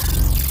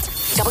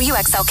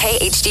WXLK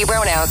HD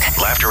Roanoke.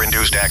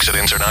 Laughter-induced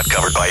accidents are not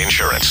covered by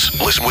insurance.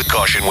 Listen with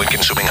caution when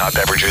consuming hot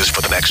beverages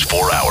for the next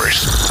 4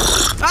 hours.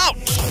 Out!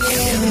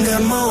 In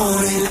the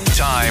morning.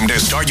 Time to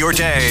start your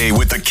day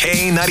with the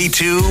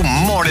K92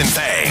 Morning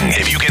Thang.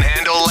 If you can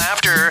handle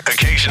laughter,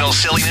 occasional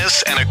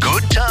silliness, and a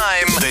good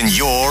time, then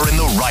you're in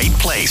the right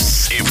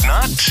place. If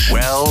not,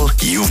 well,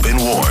 you've been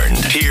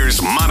warned.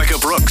 Here's Monica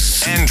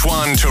Brooks,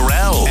 Antoine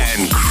Terrell,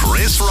 and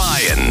Chris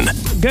Ryan.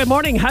 Good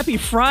morning. Happy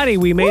Friday.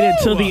 We made it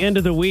till the end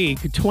of the week.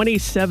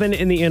 27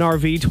 in the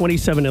NRV,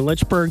 27 in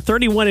Lynchburg,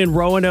 31 in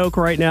Roanoke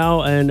right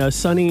now, and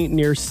sunny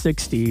near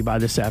 60 by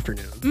this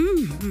afternoon.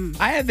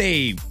 Mm-hmm. I have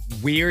a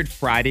weird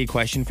Friday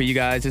question for you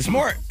guys. It's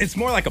more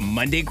like a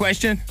Monday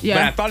question, but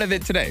I thought of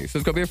it today, so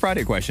it's going to be a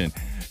Friday question.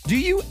 Do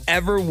you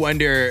ever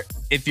wonder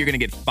if you're going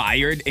to get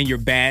fired and your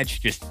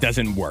badge just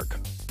doesn't work?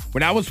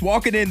 When I was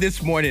walking in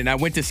this morning, I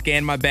went to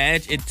scan my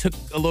badge. It took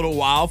a little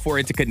while for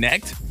it to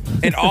connect,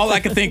 and all I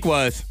could think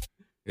was,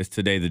 is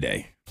today the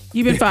day?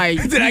 You've been fired.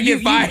 Did I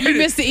get fired? You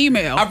missed the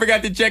email. I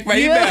forgot to check my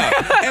email.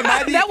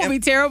 That would be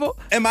terrible.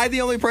 Am I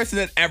the only person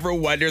that ever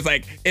wonders,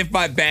 like, if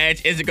my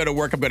badge isn't going to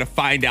work, I'm going to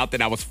find out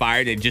that I was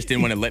fired and just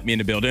didn't want to let me in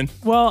the building?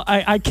 Well,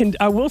 I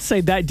will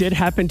say that did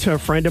happen to a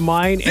friend of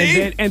mine.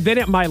 See? And then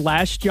at my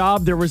last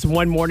job, there was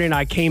one morning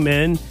I came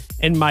in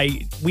and my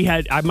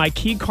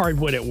key card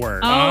wouldn't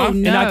work. Oh,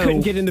 no. And I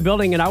couldn't get in the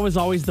building, and I was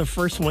always the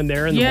first one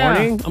there in the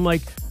morning. I'm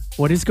like,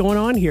 what is going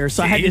on here?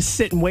 So I had to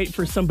sit and wait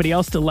for somebody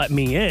else to let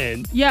me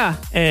in. Yeah.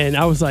 And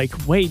I was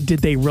like, wait, did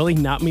they really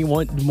not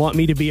want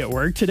me to be at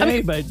work today?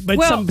 I mean,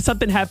 but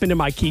something happened to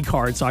my key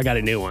card, so I got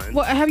a new one.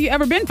 Well, have you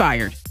ever been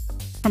fired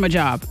from a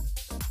job?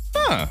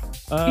 Huh.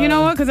 You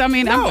know what? Because I'm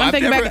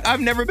thinking back.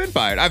 I've never been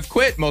fired. I've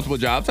quit multiple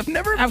jobs. I've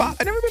never been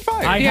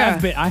fired.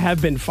 I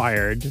have been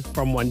fired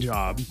from one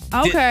job.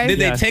 Okay. Did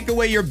they take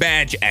away your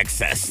badge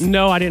access?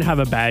 No, I didn't have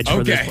a badge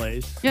for this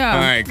place. Yeah. All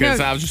right, because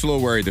I was just a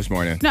little worried this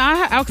morning.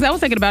 No, because I was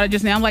thinking about it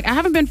just now. I'm like, I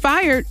haven't been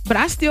fired, but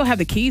I still have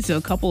the keys to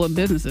a couple of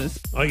businesses.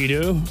 Oh, you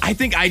do? I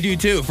think I do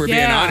too, for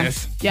being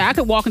honest. Yeah, I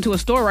could walk into a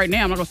store right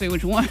now. I'm not going to say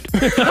which one.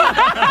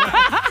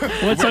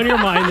 What's on your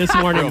mind this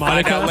morning, we'll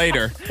Monica? find out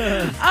later.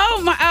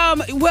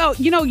 Well,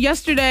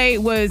 yesterday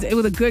was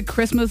a good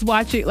Christmas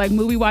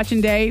movie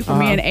watching day for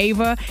me and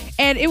Ava,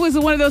 and it was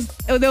one of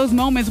those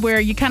moments where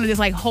you kind of just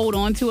like hold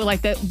on to it,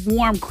 like that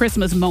warm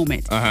Christmas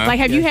moment. Like,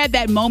 have you had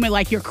that moment,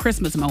 like your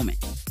Christmas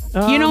moment?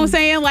 You know what I'm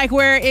saying? Like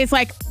where it's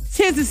like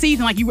 'tis the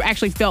season, like you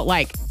actually felt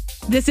like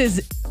this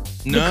is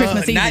the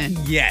Christmas season.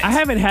 Not yet. I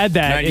haven't had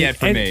that. Not yet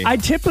for me. I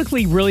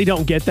typically really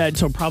don't get that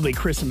until probably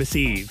Christmas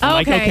Eve. I'm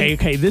like, okay,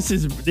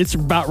 it's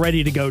about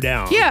ready to go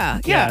down. Yeah.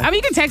 I mean,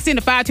 you can text in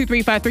to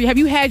 52353. Have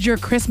you had your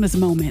Christmas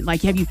moment?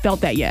 Like, have you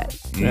felt that yet?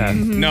 Yeah.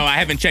 Mm-hmm. No, I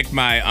haven't checked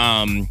my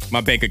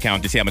my bank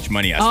account to see how much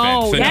money I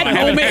spent. Oh, that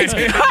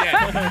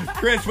moment.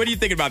 Chris, what are you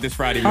thinking about this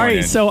Friday All morning?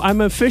 right, so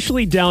I'm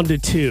officially down to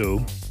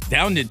two.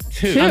 Down to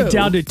two. I'm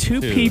down to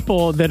two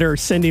people that are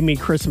sending me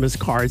Christmas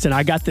cards, and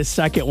I got the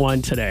second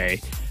one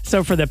today.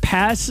 So for the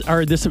past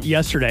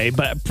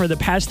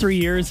 3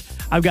 years,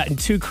 I've gotten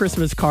 2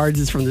 Christmas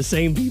cards. It's from the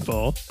same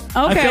people.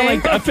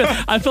 Okay.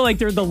 I feel like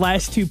they're the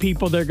last 2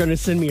 people that are going to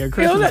send me a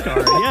Christmas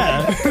card.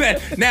 Yeah.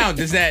 Now,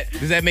 does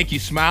that make you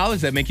smile?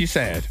 Does that make you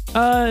sad?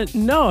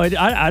 No,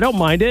 I don't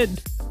mind it.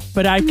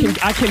 But I can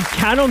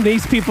count on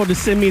these people to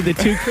send me the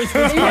 2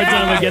 Christmas cards that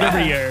I'm going to get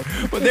every year.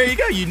 Well, there you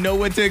go. You know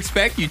what to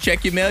expect. You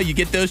check your mail. You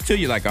get those 2.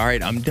 You're like, all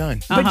right, I'm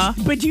done.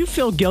 But do you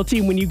feel guilty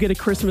when you get a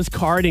Christmas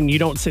card and you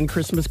don't send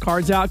Christmas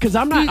cards out? Because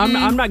I'm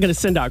not going to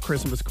send out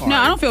Christmas cards. No,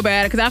 I don't feel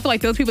bad because I feel like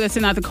those people that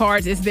send out the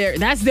cards,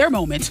 that's their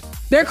moment.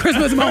 Their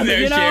Christmas moment,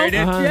 They're sharing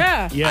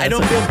it. Yeah. I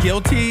don't feel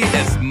guilty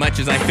as much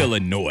as I feel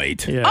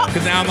annoyed. Yeah.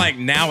 Because now I'm like,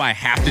 now I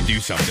have to do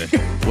something.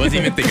 Wasn't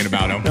even thinking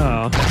about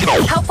them.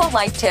 Helpful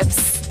life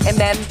tips. And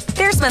then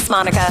there's Miss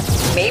Monica.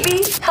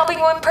 Maybe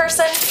helping one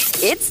person.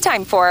 It's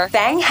time for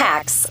Thang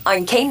Hacks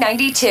on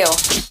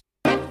K92.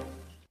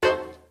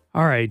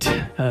 All right.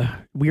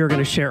 We are going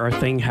to share our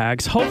Thang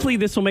Hacks. Hopefully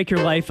this will make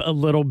your life a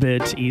little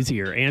bit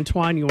easier.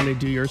 Antoine, you want to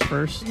do yours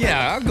first?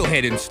 Yeah, I'll go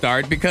ahead and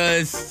start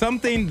because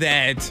something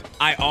that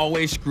I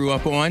always screw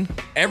up on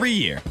every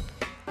year.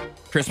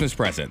 Christmas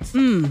presents.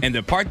 And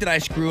the part that I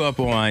screw up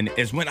on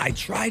is when I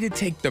try to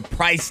take the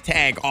price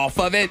tag off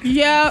of it.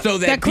 Yeah, so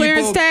that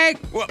clearance tag.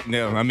 Well,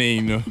 no, I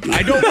mean,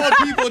 I don't want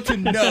people to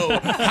know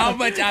how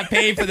much I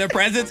paid for the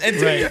presents. And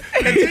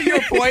to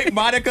your point,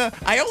 Monica,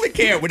 I only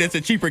care when it's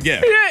a cheaper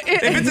gift.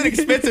 If it's an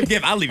expensive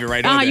gift, I'll leave it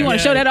right over there. You want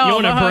to show that off. You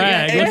want to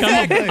brag. Yeah.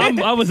 Look,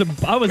 Exactly. I was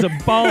a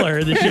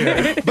baller this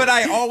year. But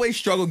I always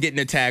struggle getting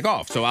the tag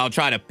off. So I'll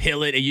try to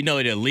peel it, and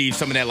it'll leave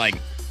some of that, like,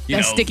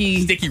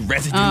 sticky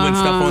residue and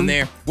stuff on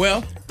there.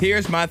 Well,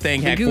 here's my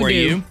thing hack for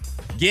you.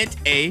 Get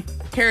a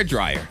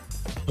hairdryer.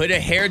 Put a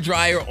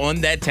hairdryer on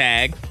that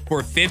tag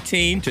for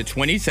 15 to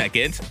 20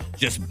 seconds.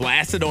 Just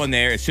blast it on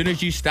there. As soon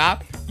as you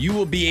stop, you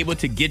will be able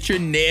to get your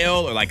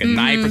nail or like a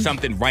knife or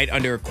something right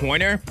under a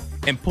corner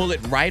and pull it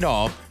right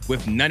off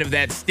with none of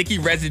that sticky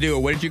residue,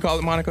 or what did you call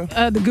it, Monica?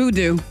 The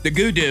goo-doo. The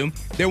goo-doo.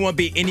 There won't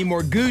be any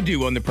more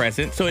goo-doo on the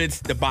present, so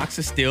the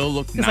boxes still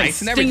look It's nice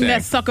like and everything. sting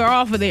that sucker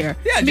off of there.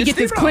 Yeah, Let me just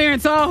get this leave it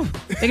clearance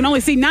off. They can only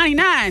see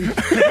 99.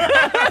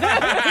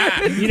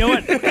 You know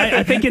what?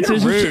 I think it's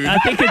rude. I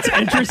think it's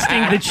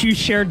interesting that you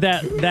shared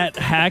that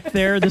hack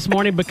there this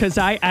morning, because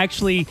I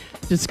actually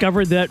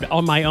discovered that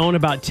on my own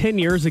about 10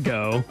 years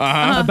ago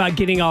about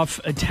getting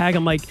off a tag.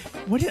 I'm like,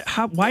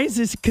 why is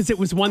this? Because it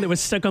was one that was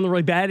stuck on the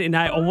really bad, and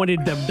I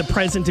wanted the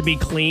present to be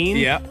clean.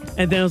 Yeah.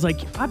 And then I was like,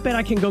 I bet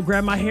I can go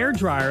grab my hair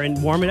dryer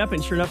and warm it up,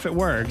 and sure enough, it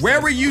works. Where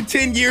were you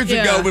 10 years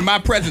ago when my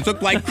presents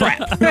looked like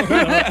crap?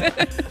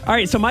 All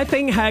right, so my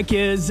thing hack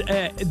is,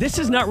 this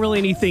is not really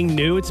anything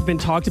new. It's been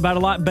talked about a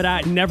lot, but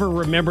I never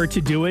remember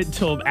to do it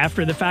till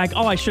after the fact.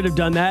 Oh, I should have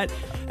done that.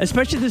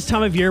 Especially this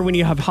time of year when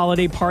you have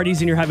holiday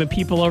parties and you're having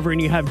people over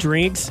and you have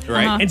drinks.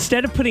 Right.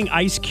 Instead of putting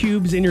ice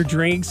cubes in your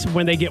drinks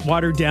when they get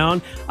watered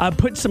down,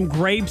 put some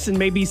grapes and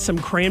maybe some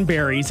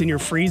cranberries in your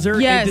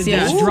freezer. Yes, and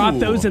yes. just drop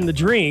those in the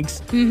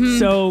drinks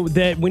so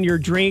that when your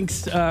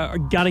drinks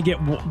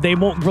they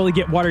won't really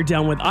get watered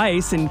down with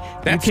ice, and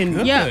That's you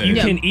can good. you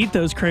can eat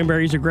those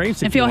cranberries or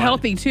grapes And if you feel want.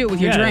 healthy, too, with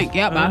your drink.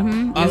 Yep.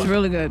 It's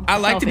really good. I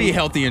like to be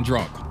healthy and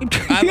drunk.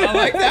 I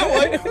like that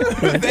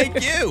one. Thank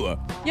you.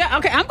 Yeah,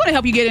 okay. I'm going to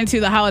help you get into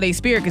the holiday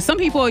spirit, because some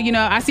people,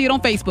 I see it on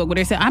Facebook where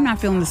they say, I'm not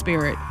feeling the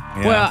spirit.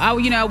 Yeah.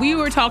 Well, we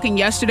were talking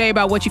yesterday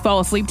about what you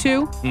fall asleep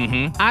to.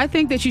 Mm-hmm. I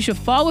think that you should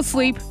fall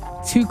asleep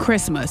to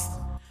Christmas.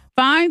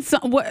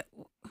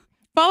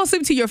 Fall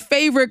asleep to your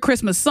favorite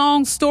Christmas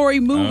song, story,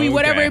 movie,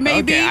 whatever it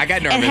may be. I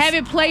got nervous. And have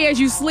it play as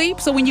you sleep,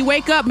 so when you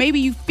wake up, maybe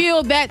you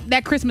feel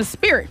that Christmas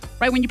spirit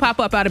right when you pop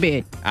up out of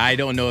bed. I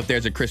don't know if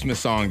there's a Christmas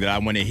song that I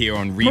want to hear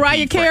on repeat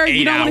Mariah Carey, for 8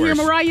 you don't want to hear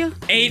Mariah?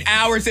 8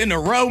 hours in a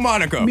row,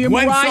 Monica. Me and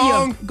One Mariah,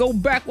 song. Go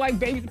back like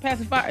baby to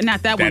pacifier.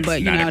 Not that one,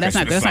 That's but not a that's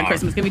Christmas not song.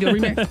 Christmas. Can we do a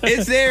remix?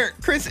 Is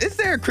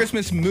there a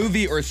Christmas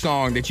movie or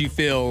song that you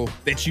feel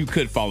that you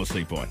could fall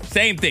asleep on?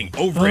 Same thing,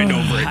 over and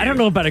over again. I don't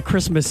know about a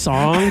Christmas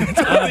song. I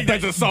don't think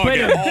there's a song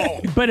at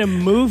all. But a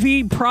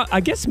movie,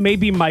 I guess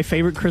maybe my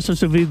favorite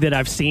Christmas movie that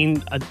I've seen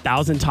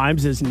 1,000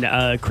 times is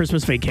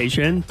Christmas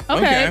Vacation.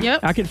 Okay. Okay. Yep.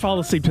 I can fall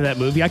asleep to that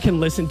movie. I can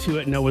listen to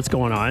it and know what's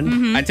going on.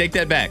 Mm-hmm. I take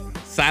that back.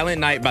 Silent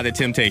Night by the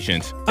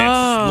Temptations.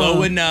 That's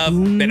slow enough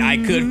that I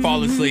could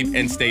fall asleep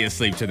and stay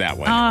asleep to that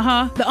one.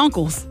 The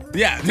uncles.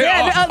 Yeah,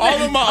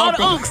 all of my all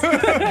the uncles.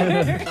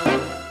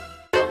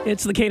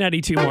 It's the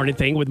K92 Morning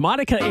Thing with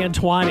Monica,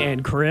 Antoine,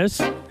 and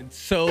Chris.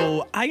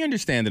 So I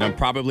understand that I'm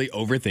probably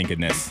overthinking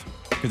this.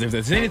 Because if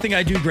there's anything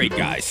I do great,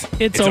 guys,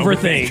 It's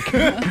overthink.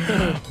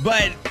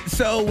 But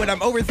so what I'm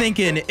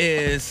overthinking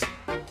is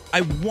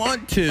I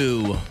want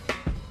to,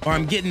 or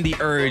I'm getting the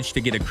urge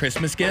to get a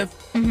Christmas gift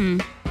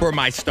for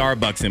my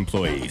Starbucks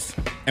employees.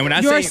 And when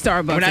I Your say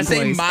Starbucks when I say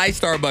employees. my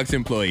Starbucks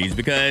employees,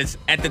 because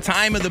at the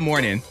time of the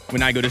morning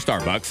when I go to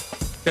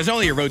Starbucks, there's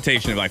only a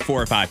rotation of like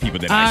 4 or 5 people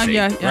that I see.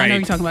 Yeah, right? I know what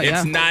you're talking about,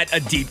 It's yeah. not a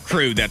deep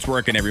crew that's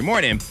working every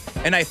morning.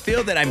 And I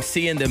feel that I'm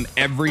seeing them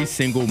every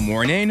single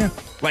morning.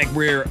 Like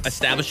we're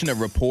establishing a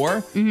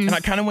rapport. And I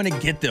kind of want to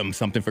get them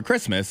something for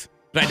Christmas.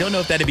 But I don't know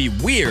if that'd be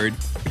weird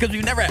because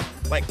we've never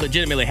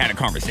legitimately had a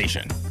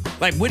conversation.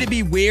 Like, would it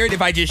be weird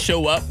if I just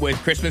show up with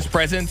Christmas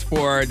presents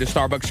for the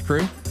Starbucks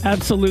crew?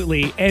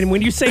 Absolutely. And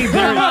when you say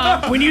that,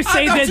 I thought you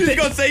was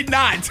gonna say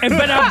not.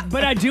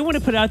 but I do want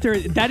to put out there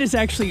that is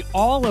actually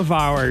all of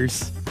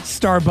ours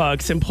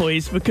Starbucks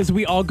employees, because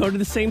we all go to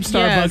the same Starbucks.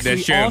 Yes. That's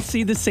We true. all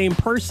see the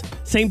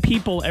same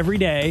people every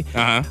day.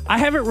 Uh-huh. I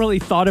haven't really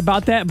thought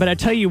about that, but I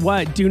tell you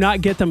what, do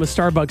not get them a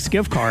Starbucks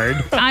gift card.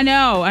 I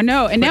know. And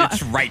now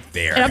It's right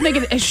there. and I'm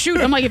thinking, shoot,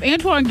 I'm like, if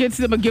Antoine gets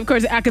them a gift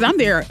card, because I've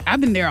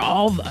been there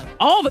all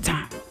the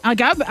time.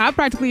 Like I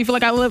practically feel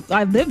like I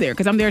live there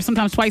because I'm there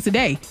sometimes twice a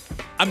day.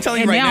 I'm telling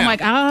you And right now now. I'm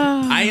like,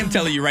 I am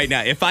telling you right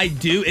now, if I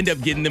do end up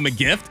getting them a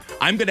gift,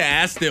 I'm going to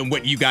ask them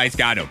what you guys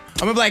got them.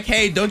 I'm going to be like,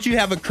 hey, don't you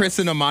have a Chris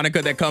and a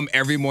Monica that come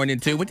every morning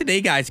too? What did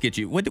they guys get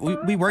you?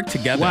 We work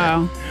together.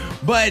 Wow.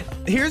 But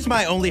here's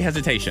my only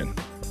hesitation.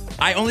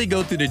 I only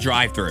go through the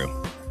drive-thru.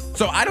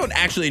 So I don't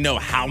actually know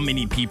how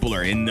many people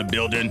are in the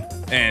building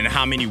and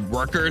how many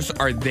workers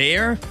are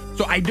there.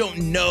 So I don't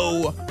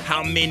know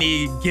how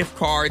many gift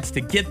cards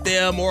to get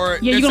them, or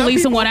yeah, you're gonna leave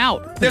someone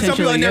out. There's some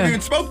people I potentially, never yeah.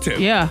 even spoke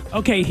to. Yeah.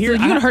 Okay, here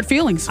So you're gonna hurt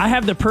feelings. I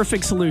have the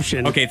perfect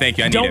solution. Okay, thank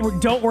you. I need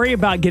it. Don't worry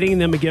about getting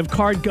them a gift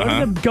card. Go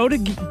to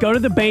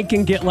the bank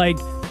and get like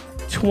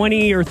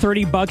 $20 or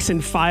 $30 in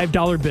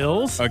 $5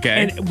 bills.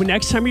 Okay. And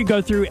next time you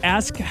go through,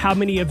 ask how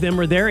many of them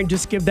are there, and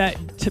just give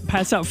that to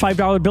pass out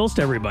 $5 bills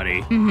to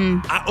everybody.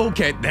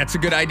 Okay, that's a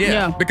good idea.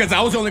 Yeah. Because I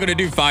was only going to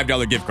do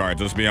 $5 gift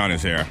cards, let's be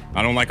honest here.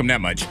 I don't like them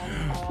that much.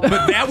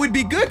 But that would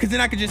be good, because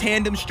then I could just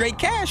hand them straight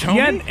cash, homie.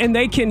 Yeah, and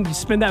they can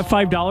spend that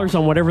 $5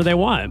 on whatever they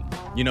want.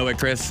 You know what,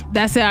 Chris?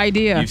 That's the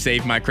idea. You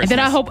saved my And Christmas. then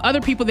I hope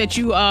other people that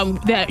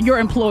your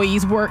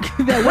employees work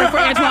for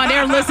Antoine,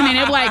 they're listening.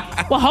 They're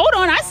like, well, hold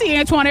on, I see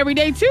Antoine every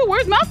day too.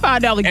 Where's my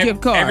 $5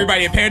 gift card?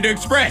 Everybody at Panda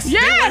Express. Yeah,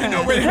 They wanna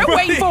know where they're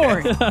waiting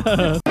for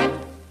it.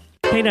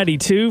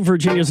 K92,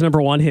 Virginia's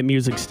 #1 hit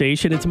music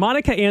station. It's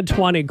Monica,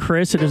 Antoine, and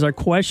Chris. It is our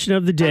question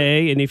of the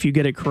day, and if you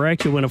get it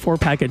correct, you'll win a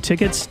 4-pack of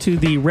tickets to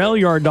the Rail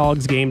Yard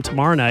Dogs game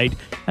tomorrow night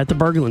at the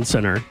Berglund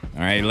Center.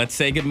 All right, let's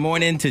say good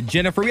morning to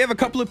Jennifer. We have a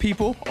couple of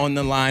people on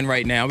the line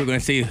right now. We're going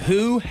to see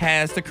who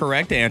has the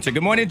correct answer.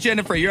 Good morning,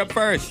 Jennifer. You're up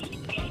first.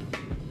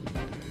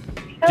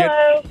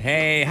 Hello.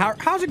 Hey,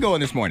 how's it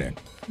going this morning?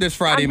 This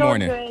Friday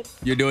morning? Good.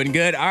 You're doing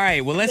good? All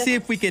right, well, let's see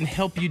if we can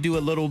help you do a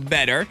little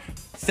better.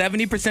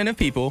 70% of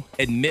people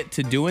admit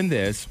to doing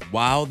this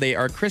while they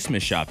are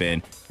Christmas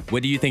shopping.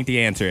 What do you think the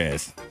answer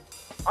is?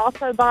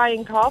 Also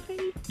buying coffee?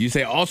 You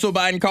say also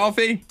buying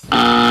coffee?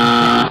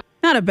 Not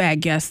a bad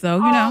guess, though,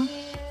 you know.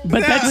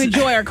 But We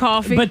enjoy our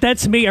coffee. But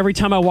that's me every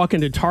time I walk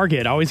into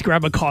Target. I always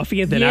grab a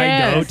coffee and then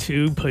I go Yes.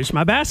 to push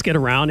my basket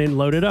around and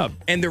load it up.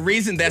 And the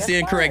reason that's the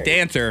incorrect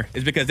answer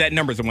is because that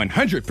number is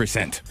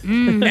 100%.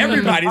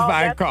 Everybody's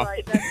buying that's coffee.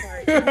 right.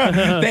 That's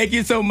right. Thank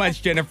you so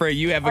much, Jennifer.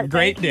 You have a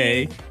great thank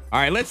you. day. All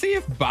right, let's see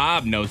if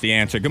Bob knows the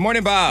answer. Good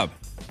morning, Bob.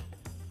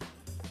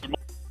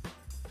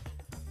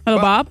 Hello,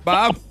 Bob.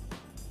 Bob?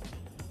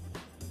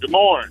 Good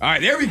morning. All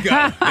right, there we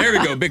go. There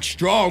we go. Big,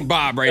 strong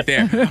Bob right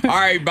there. All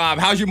right, Bob,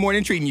 how's your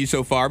morning treating you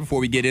so far before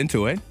we get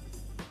into it?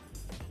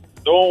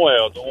 Doing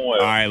well. All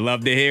right,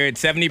 love to hear it.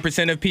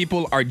 70% of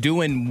people are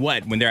doing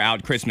what when they're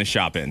out Christmas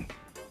shopping?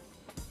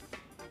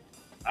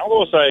 I'm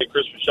going to say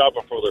Christmas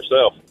shopping for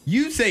themselves.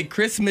 You say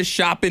Christmas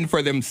shopping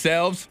for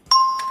themselves?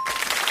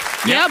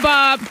 Yeah,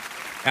 Bob.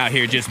 Out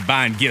here just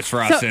buying gifts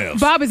for So, ourselves.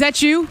 Bob, is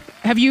that you?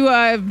 Have you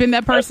been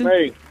that person?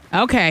 That's me.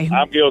 Okay.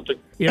 I'm guilty.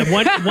 Yeah,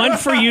 one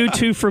for you,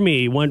 2 for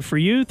me. 1 for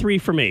you, 3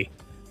 for me.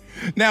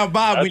 Now,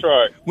 Bob, That's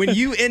right. when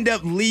you end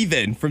up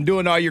leaving from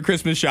doing all your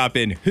Christmas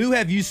shopping, who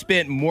have you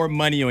spent more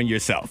money on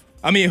yourself?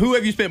 I mean, who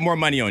have you spent more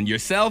money on,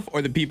 yourself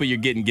or the people you're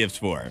getting gifts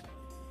for?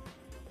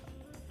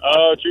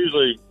 It's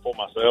usually for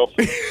myself.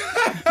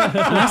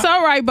 That's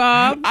all right,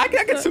 Bob. I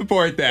can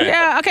support that.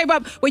 Yeah, okay,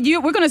 Bob. Well,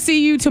 we're going to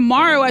see you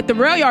tomorrow at the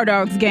Rail Yard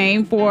Dogs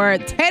game for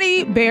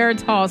Teddy Bear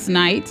Toss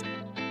Night.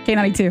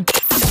 K92.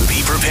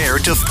 Be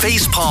prepared to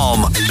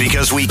facepalm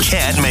because we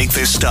can't make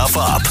this stuff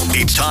up.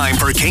 It's time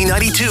for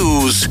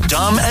K92's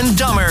Dumb and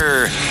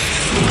Dumber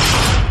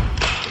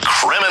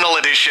Criminal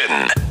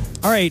Edition.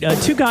 All right,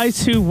 2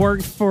 guys who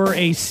worked for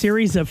a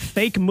series of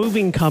fake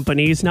moving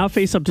companies now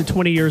face up to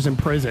 20 years in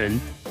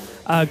prison.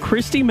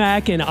 Christy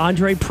Mack and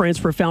Andre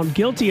Prince were found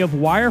guilty of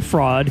wire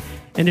fraud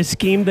and a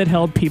scheme that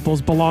held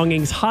people's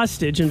belongings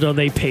hostage until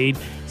they paid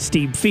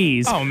steep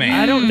fees. Oh, man.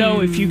 I don't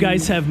know if you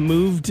guys have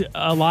moved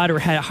a lot or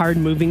had hired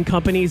moving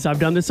companies. I've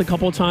done this a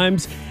couple of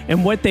times.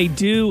 And what they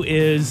do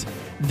is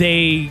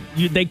they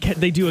do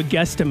a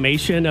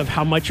guesstimation of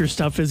how much your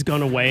stuff is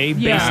going to weigh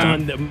based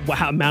on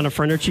the amount of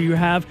furniture you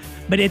have.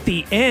 But at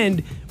the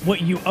end,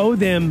 what you owe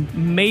them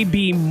may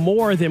be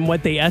more than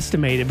what they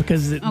estimated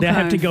because they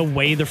have to go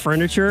weigh the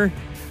furniture.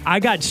 I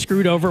got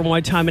screwed over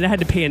one time and I had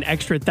to pay an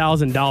extra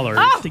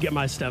 $1,000 to get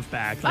my stuff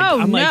back. Like,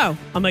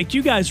 I'm like,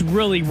 you guys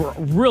really were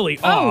really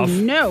off. Oh,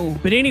 no.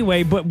 But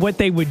anyway, but what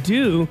they would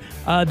do,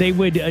 they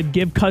would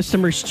give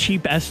customers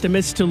cheap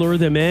estimates to lure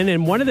them in.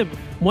 And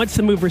once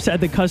the movers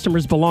had the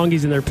customer's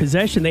belongings in their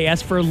possession, they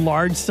asked for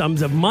large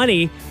sums of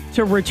money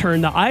to return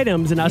the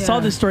items. And I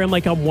saw this story. I'm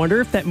like, I wonder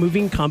if that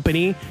moving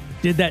company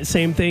did that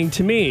same thing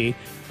to me.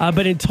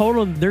 But in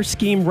total, their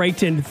scheme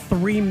raked in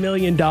 $3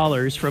 million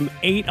from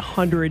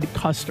 800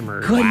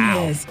 customers.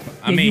 Goodness. Wow.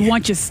 I mean, you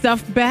want your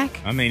stuff back?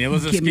 I mean, it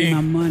was a Give scheme. me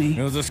my money.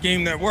 It was a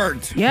scheme that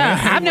worked. Yeah,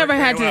 It I've never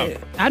worked had very to.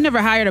 well. I've never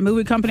hired a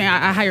movie company.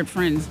 I hired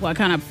friends. Well,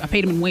 I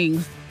paid them in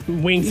wings.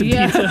 Wings and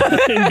pizza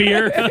and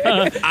beer.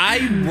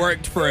 I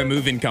worked for a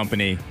moving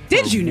company.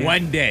 Did you now?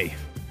 One day.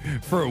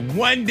 For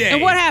one day.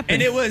 And what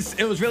happened? And it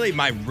was really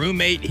my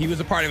roommate. He was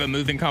a part of a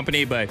moving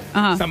company, but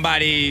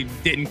somebody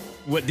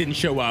didn't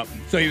show up.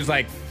 So he was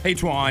like, "Hey,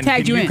 Twan,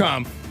 Tagged can you you in.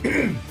 come?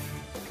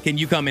 Can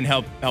you come and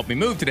help me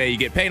move today? You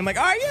get paid." I'm like,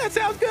 "All right, yeah,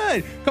 sounds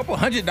good. Couple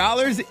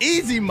 $100,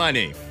 easy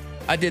money."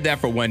 I did that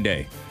for one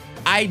day.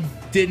 I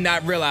did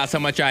not realize how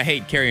much I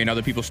hate carrying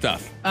other people's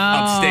stuff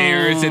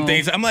upstairs and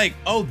things. I'm like,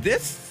 "Oh,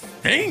 this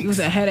stinks." It was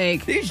a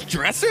headache. These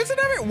dressers and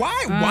everything.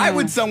 Why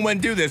would someone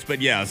do this?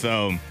 But yeah,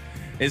 so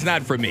it's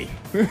not for me.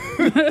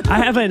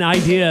 I have an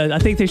idea. I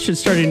think they should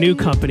start a new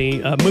company,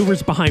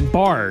 Movers Behind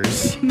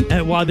Bars,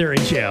 while they're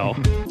in jail.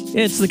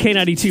 It's the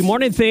K92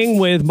 Morning Thing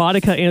with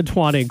Monica,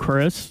 Antoine, and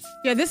Chris.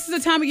 Yeah, this is the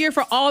time of year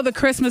for all the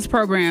Christmas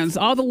programs.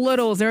 All the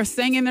littles, they're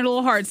singing their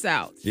little hearts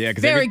out. Yeah,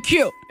 because very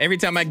cute. Every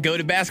time I go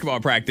to basketball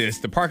practice,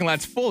 the parking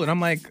lot's full, and I'm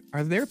like,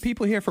 "Are there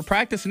people here for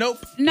practice?"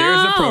 Nope. No,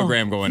 there's a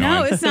program going on.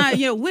 No, it's not.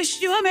 Wish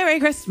you a Merry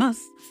Christmas.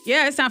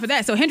 Yeah, it's time for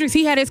that. So Hendrix,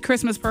 he had his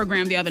Christmas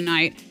program the other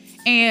night,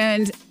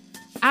 and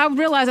I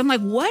realized, I'm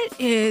like, what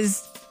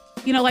is,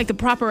 like the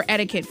proper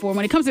etiquette for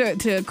when it comes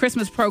to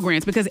Christmas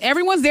programs? Because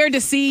everyone's there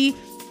to see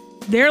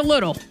their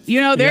little,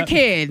 their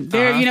kid.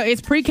 They're,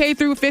 it's pre-K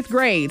through 5th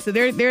grade. So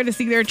they're there to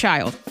see their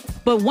child.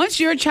 But once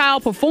your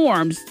child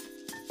performs,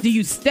 do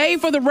you stay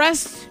for the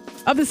rest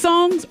of the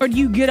songs or do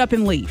you get up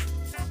and leave?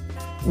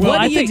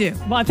 What do you do?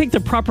 Well, I think the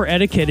proper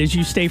etiquette is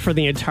you stay for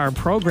the entire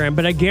program,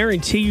 but I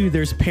guarantee you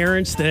there's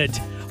parents that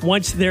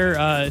once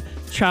their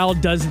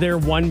child does their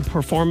one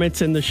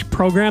performance in the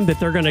program that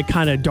they're going to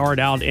kind of dart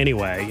out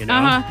anyway, you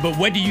know? But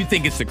what do you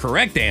think is the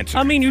correct answer?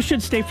 I mean, you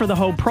should stay for the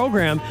whole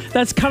program.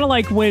 That's kind of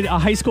like when a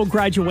high school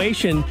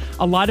graduation,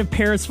 a lot of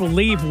parents will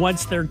leave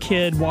once their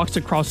kid walks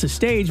across the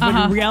stage.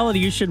 But in reality,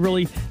 you should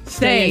really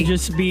stay and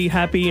just be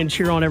happy and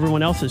cheer on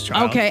everyone else's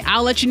child. Okay,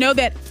 I'll let you know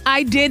that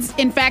I did,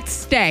 in fact,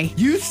 stay.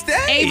 You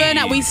stayed? Ava and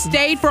I, we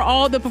stayed for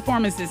all the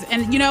performances.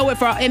 And you know what?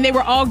 And they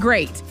were all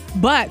great.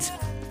 But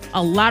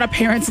a lot of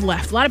parents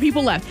left. A lot of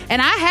people left.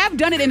 And I have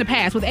done it in the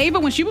past. With Ava,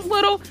 when she was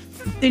little,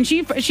 and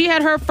she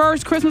had her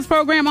first Christmas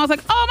program, I was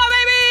like, oh,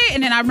 my baby.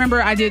 And then I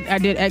remember I did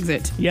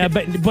exit. Yeah,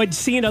 but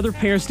seeing other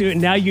parents do it,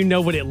 now you know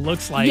what it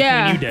looks like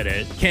when you did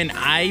it. Can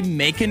I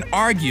make an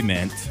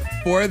argument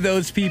for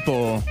those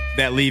people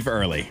that leave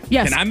early?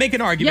 Yes. Can I make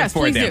an argument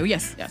for them? Yes, please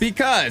do. Yes.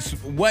 Because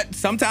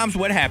sometimes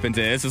what happens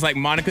is, it's like,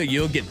 Monica,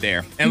 you'll get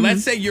there. And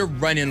let's say you're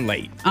running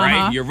late,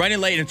 right? You're running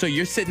late, and so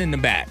you're sitting in the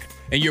back.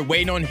 And you're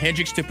waiting on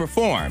Hendrix to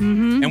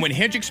perform. And when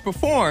Hendrix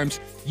performs,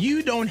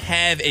 you don't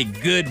have a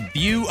good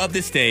view of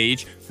the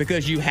stage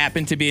because you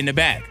happen to be in the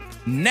back.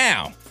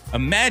 Now,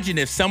 imagine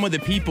if some of the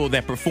people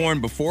that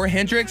performed before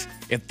Hendrix,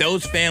 if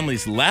those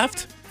families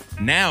left,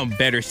 now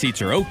better seats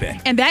are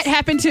open. And that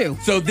happened too.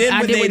 So then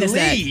when they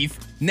leave,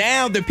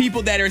 now the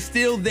people that are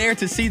still there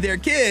to see their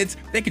kids,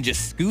 they can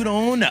just scoot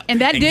on up and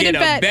get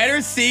a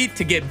better seat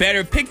to get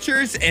better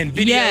pictures and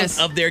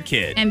videos of their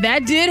kid. And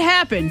that did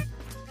happen.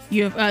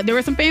 There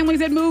were some families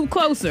that moved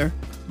closer,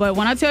 but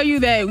when I tell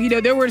you that,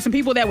 there were some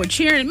people that were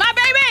cheering, my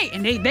baby,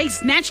 and they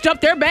snatched up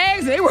their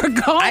bags, they were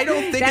gone. I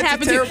don't think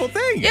it's a terrible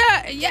thing.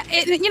 Yeah.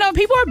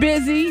 People are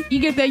busy. You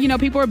get that.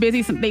 People are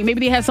busy.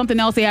 Maybe they have something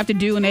else they have to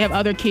do, and they have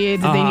other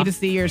kids that they need to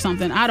see or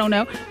something. I don't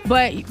know,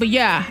 but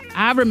yeah,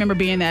 I remember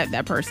being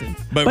that person.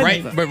 But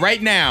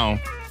right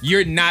now,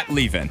 you're not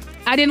leaving.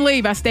 I didn't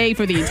leave. I stayed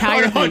for the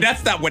entire thing.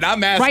 That's not what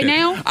I'm asking. Right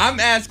now?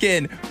 I'm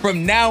asking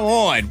from now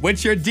on,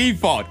 what's your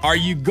default? Are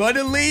you going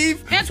to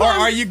leave or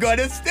are you going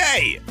to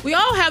stay? We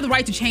all have the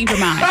right to change our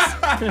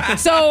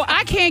minds. So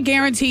I can't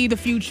guarantee the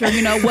future,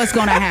 what's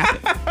going to happen.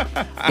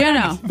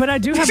 But I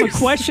do have a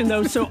question,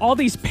 though. So all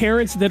these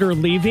parents that are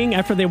leaving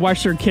after they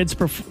watch their kid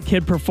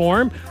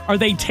perform, are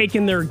they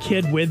taking their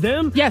kid with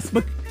them? Yes.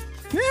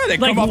 Yeah, they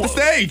come off the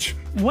stage.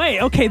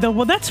 Wait, okay, though.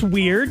 Well, that's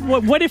weird.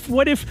 What if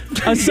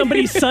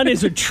somebody's son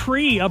is a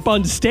tree up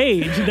on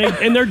stage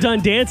and they're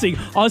done dancing?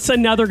 All of a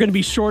sudden, now they're going to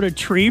be short a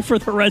tree for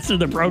the rest of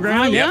the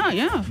program?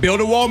 Yeah. Build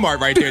a Walmart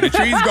right there. The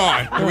tree's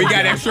gone. We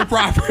got extra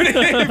property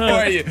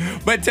for you.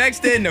 But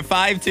text in to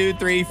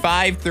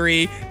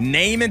 52353.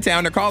 Name and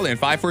town to call in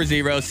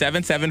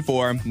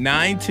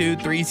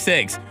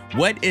 540-774-9236.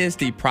 What is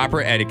the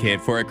proper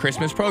etiquette for a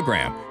Christmas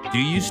program? Do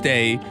you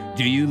stay?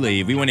 Do you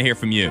leave? We want to hear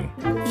from you.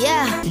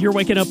 Yeah. You're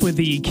waking up with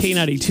the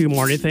K92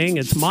 morning thing.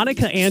 It's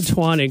Monica,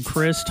 Antoine, and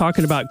Chris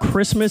talking about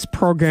Christmas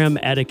program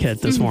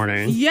etiquette this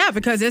morning. Yeah,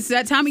 because it's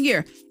that time of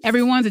year.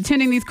 Everyone's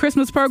attending these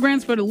Christmas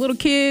programs for the little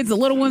kids, the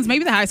little ones,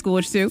 maybe the high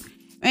schoolers too.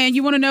 And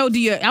you want to know,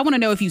 I want to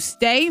know if you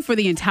stay for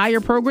the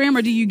entire program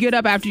or do you get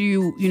up after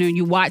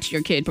you watch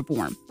your kid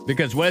perform?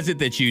 Because what is it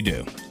that you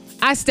do?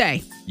 I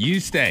stay. You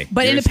stay.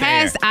 But in the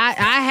past, I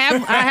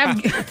have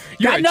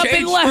gotten up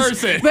and left.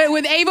 Person. But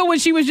with Ava, when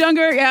she was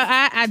younger,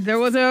 there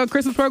was a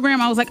Christmas program.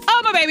 I was like,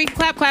 oh, my baby,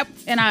 clap, clap.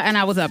 And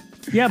I was up.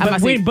 Yeah,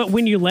 but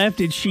when you left,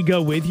 did she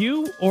go with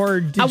you? Or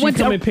did you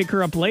come and pick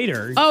her up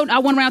later? Oh, I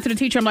went around to the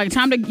teacher. I'm like,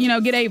 time to,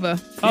 get Ava.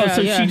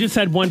 She just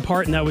had one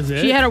part and that was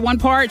it? She had her one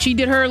part. She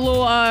did her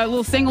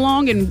little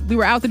sing-along and we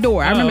were out the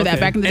door. I remember that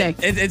back in the day.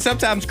 And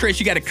sometimes, Chris,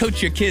 you got to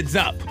coach your kids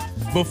up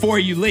before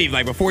you leave.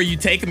 Like, before you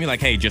take them, you're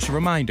like, hey, just a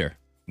reminder.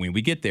 When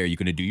we get there, you're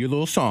going to do your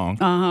little song,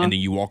 and then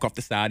you walk off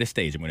the side of the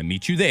stage. I'm going to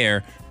meet you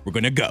there. We're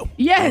going to go.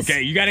 Yes.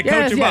 Okay, you got to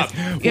coach them up.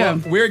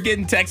 Well, we're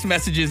getting text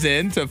messages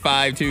in to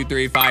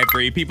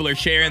 52353. People are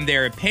sharing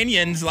their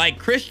opinions, like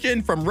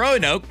Christian from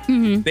Roanoke.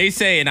 They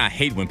say, and I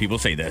hate when people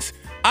say this,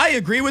 I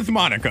agree with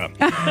Monica.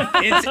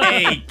 It's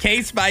a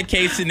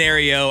case-by-case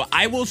scenario.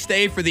 I will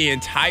stay for the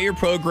entire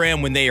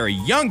program when they are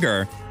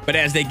younger, but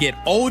as they get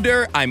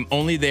older, I'm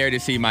only there to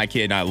see my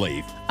kid not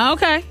leave.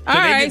 Okay. All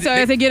right. So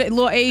as they get a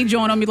little age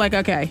on them, be like,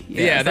 okay.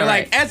 Yeah, they're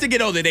like, as they get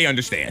older, they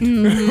understand.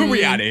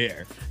 We out of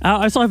here.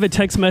 I also have a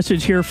text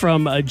message here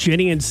from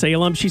Jenny in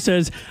Salem. She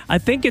says, I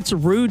think it's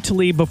rude to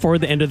leave before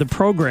the end of the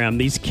program.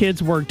 These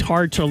kids worked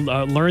hard to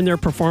learn their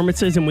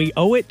performances, and we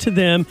owe it to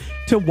them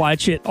to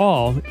watch it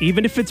all.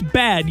 Even if it's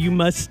bad, you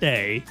must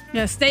stay.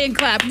 Yeah, stay and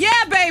clap. Yeah,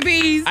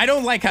 babies. I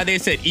don't like how they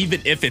said,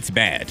 even if it's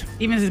bad.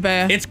 Even if it's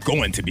bad. It's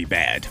going to be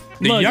bad.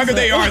 The younger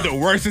they are, the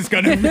worse it's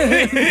going to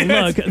be.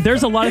 Look,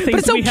 there's a lot of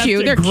things that we have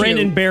to grin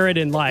and bear it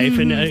in life,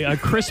 and a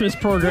Christmas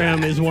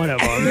program is one of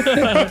them.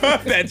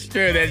 That's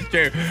true. Let's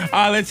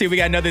see. We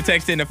got another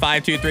text in to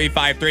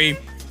 52353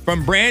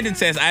 from Brandon.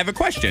 Says, I have a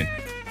question.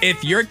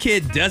 If your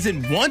kid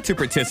doesn't want to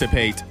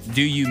participate,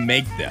 do you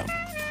make them?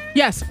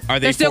 Yes. Are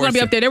they They're still going to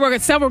be up there. There were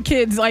several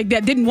kids that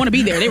didn't want to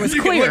be there. They was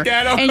clear. Look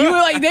at them. And you were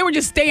like, they were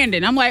just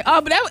standing. I'm like,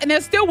 oh, but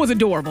that still was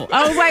adorable.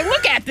 I was like,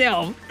 look at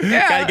them.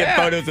 Gotta get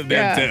photos of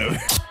them too.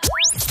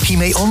 He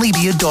may only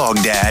be a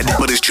dog dad,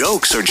 but his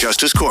jokes are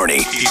just as corny.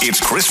 It's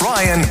Chris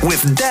Ryan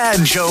with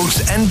dad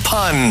jokes and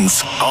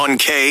puns on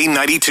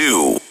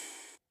K92.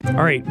 All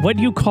right, what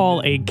do you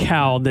call a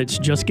cow that's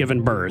just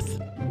given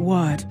birth?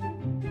 What?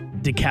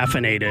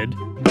 Decaffeinated.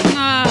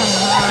 Yes.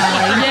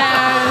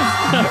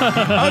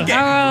 Okay,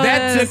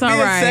 that took me all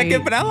a right.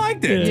 second, but I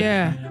liked it.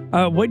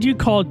 Yeah. What do you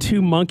call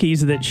two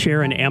monkeys that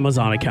share an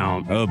Amazon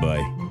account? Oh,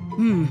 boy.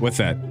 What's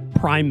that?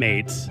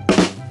 Primates. All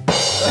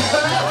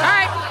right.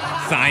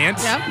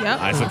 Science. Yep.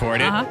 I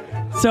support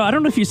it. So I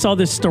don't know if you saw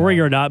this story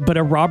or not, but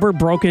a robber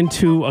broke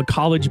into a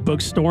college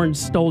bookstore and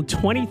stole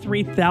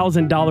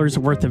 $23,000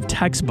 worth of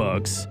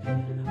textbooks.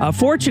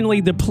 Fortunately,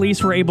 the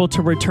police were able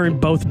to return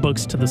both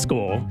books to the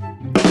school.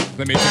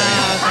 Let me tell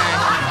you.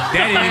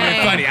 That ain't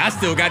even funny. I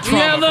still got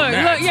trauma from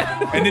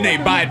that. And then they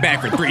buy it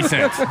back for 3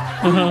 cents.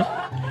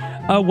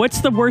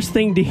 What's the worst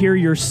thing to hear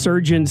your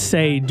surgeon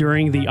say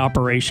during the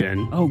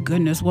operation? Oh,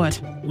 goodness,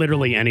 what?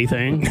 Literally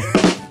anything.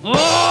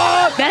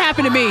 Oh, that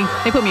happened to me.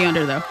 They put me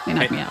under, though. They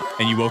knocked me out.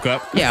 And you woke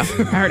up? Yeah.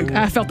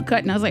 I felt the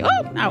cut, and I was like,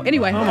 oh, no.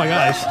 Anyway. Oh, my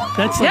gosh.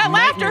 That's like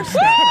laughter.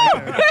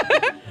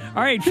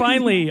 All right,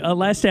 finally, a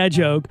last dad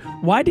joke.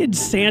 Why did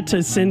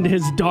Santa send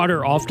his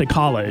daughter off to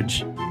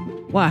college?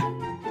 Why?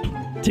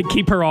 To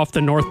keep her off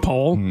the North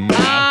Pole. What's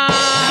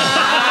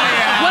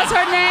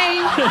her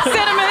name?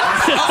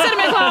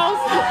 Cinnamon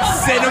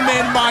Claus.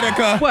 Cinnamon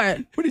Monica. What?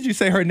 What did you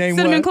say her name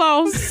Cinnamon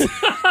was? Claus.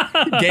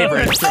 Gave her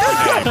a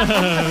stripper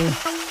name.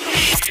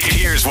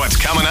 Here's what's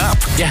coming up.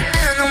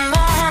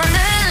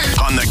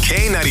 On the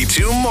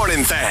K92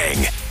 Morning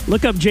Thang.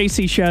 Look up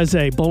JC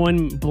Chazé,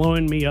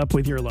 blowing me up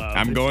with your love.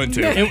 I'm going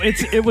to.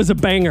 It was a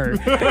banger.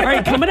 All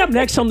right, coming up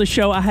next on the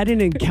show, I had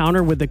an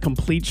encounter with a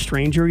complete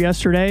stranger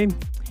yesterday,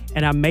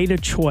 and I made a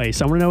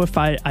choice. I want to know if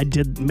I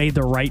made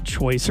the right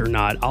choice or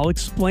not. I'll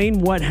explain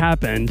what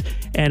happened,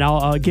 and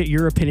I'll get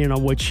your opinion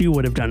on what you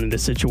would have done in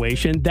this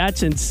situation.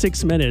 That's in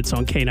 6 minutes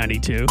on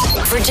K92.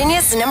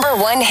 Virginia's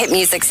 #1 hit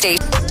music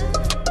station.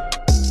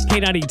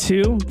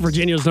 K92,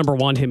 Virginia's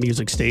 #1 hit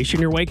music station.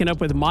 You're waking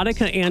up with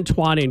Monica,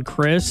 Antoine, and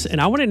Chris,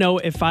 and I want to know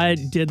if I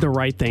did the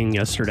right thing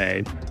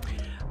yesterday.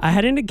 I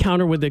had an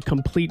encounter with a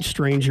complete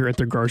stranger at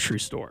the grocery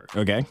store.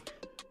 Okay.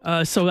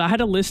 So I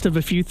had a list of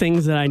a few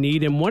things that I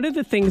need, and one of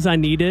the things I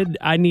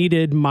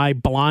needed my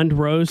blonde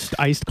roast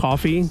iced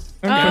coffee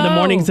for the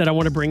mornings that I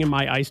want to bring in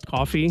my iced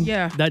coffee.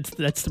 Yeah.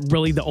 That's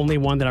really the only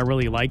one that I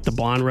really like, the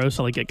blonde roast.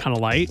 I like it kind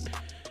of light.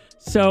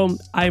 So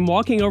I'm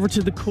walking over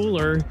to the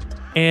cooler,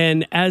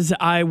 and as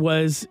I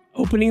was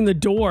opening the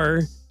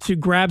door to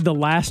grab the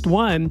last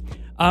one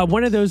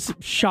of those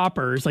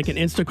shoppers, like an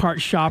Instacart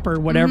shopper,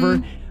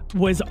 whatever,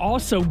 was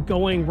also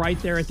going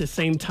right there at the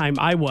same time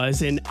I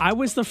was. And I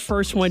was the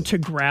first one to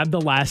grab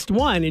the last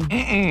one.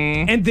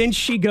 And then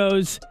she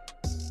goes,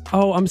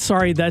 "Oh, I'm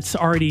sorry, that's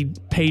already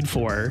paid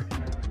for."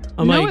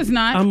 No, it's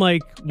not. I'm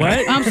like,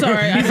 what? I'm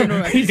sorry. I don't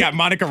know. He got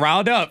Monica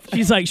riled up.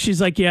 She's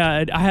like,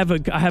 yeah, I have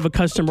a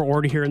customer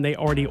order here, and they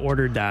already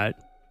ordered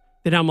that.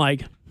 Then I'm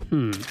like,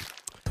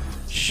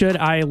 should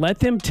I let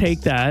them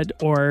take that,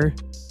 or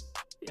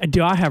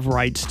do I have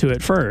rights to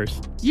it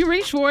first? You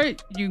reached for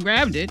it. You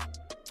grabbed it.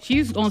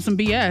 She's on some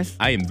BS.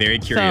 I am very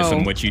curious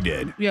on what you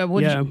did. Yeah.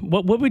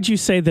 What would you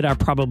say that I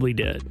probably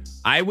did?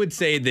 I would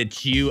say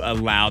that you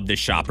allowed the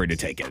shopper to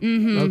take it.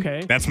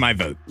 Okay. That's my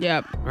vote.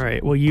 Yep. All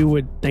right. Well, you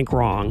would think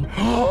wrong.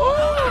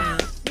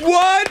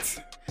 What?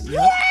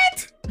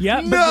 What? Yeah.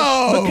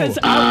 No. Because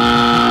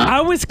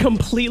I was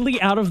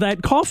completely out of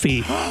that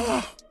coffee.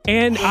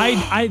 And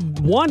I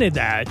wanted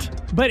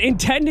that. But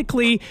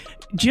technically,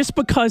 just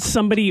because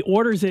somebody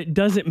orders it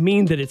doesn't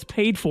mean that it's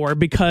paid for,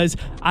 because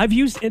I've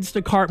used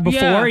Instacart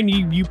before, and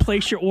you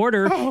place your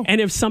order, and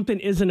if something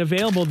isn't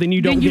available, then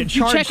you don't get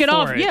charged you check it for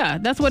off. it. Yeah,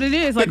 that's what it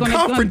is. The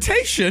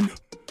confrontation?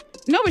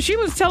 No, but she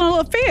was telling a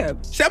little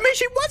fib. I mean,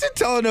 she wasn't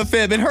telling a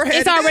fib. In her head,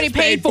 It's already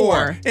paid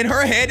for. In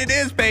her head, it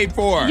is paid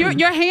for.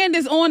 Your hand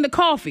is on the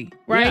coffee,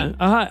 right?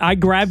 Yeah, I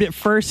grabbed it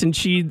first, and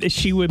she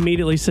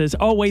immediately says,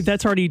 "Oh wait,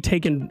 that's already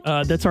taken.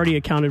 That's already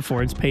accounted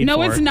for. It's paid for."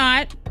 No, it's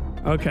not.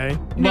 Okay.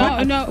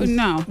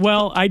 No.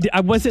 Well, I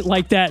wasn't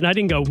like that, and I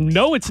didn't go,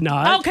 "No, it's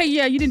not." Okay,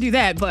 yeah, you didn't do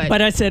that,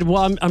 but I said,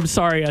 "Well, I'm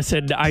sorry." I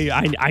said,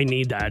 "I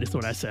need that." Is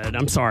what I said.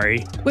 I'm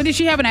sorry. But did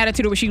she have an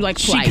attitude, or was she like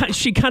polite?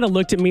 She kind of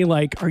looked at me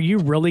like, "Are you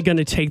really going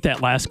to take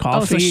that last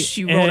coffee?" Oh, so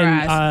she rolled her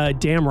eyes.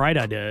 Damn right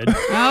I did.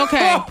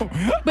 Okay.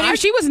 But if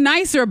she was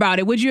nicer about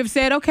it, would you have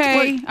said,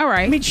 "Okay, all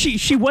right"? I mean,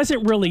 she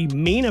wasn't really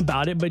mean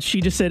about it, but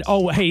she just said,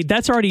 "Oh, hey,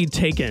 that's already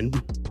taken."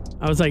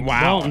 I was like,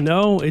 wow. Well,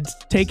 no, it's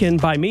taken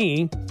by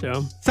me.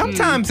 So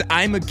sometimes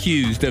I'm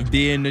accused of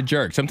being a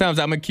jerk. Sometimes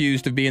I'm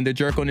accused of being the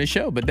jerk on this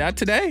show, but not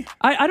today.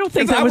 I don't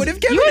think that I was. would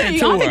have given it to her. I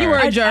don't think you were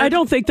a jerk. I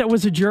don't think that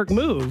was a jerk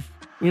move.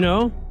 You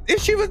know,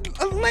 if she was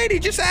a lady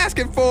just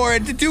asking for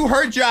it to do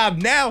her job,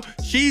 now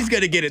she's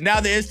gonna get it. Now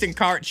the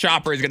Instacart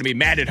shopper is gonna be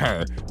mad at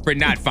her for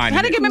not finding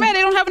How to it. get me mad?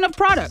 They don't have enough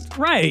product.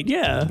 Right?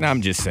 Yeah.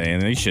 I'm just saying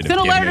they should have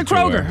Send a given letter it to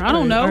Kroger. her. I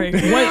don't know.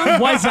 Right.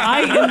 Was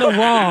I in the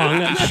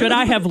wrong? Should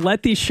I have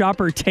let the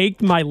shopper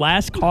take my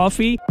last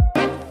coffee?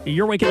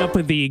 You're waking up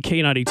with the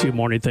K92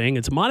 morning thing.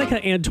 It's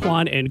Monica,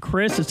 Antoine, and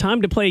Chris. It's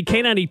time to play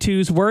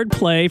K92's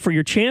Wordplay for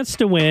your chance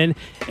to win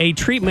a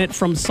treatment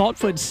from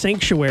Saltfoot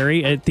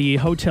Sanctuary at the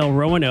Hotel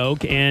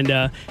Roanoke. And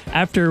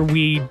after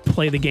we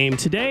play the game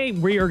today,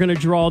 we are going to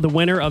draw the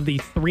winner of the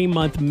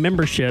 3-month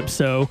membership.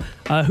 So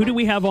who do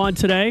we have on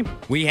today?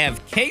 We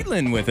have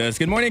Caitlin with us.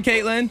 Good morning,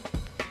 Caitlin.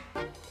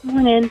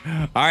 Morning.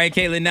 All right,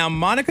 Caitlin. Now,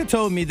 Monica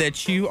told me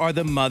that you are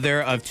the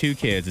mother of 2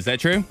 kids. Is that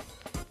true?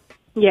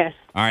 Yes.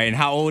 All right, and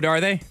how old are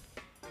they?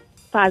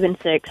 5 and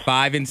 6.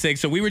 5 and 6.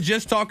 So we were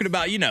just talking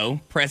about,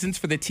 presents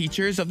for the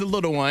teachers of the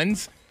little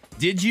ones.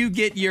 Did you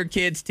get your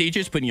kids'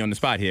 teachers, putting you on the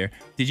spot here,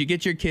 did you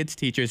get your kids'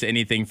 teachers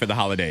anything for the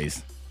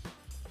holidays?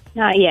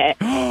 Not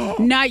yet.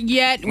 Not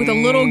yet, with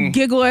a little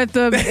giggle at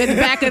the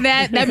back of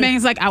that. That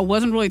means like, I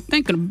wasn't really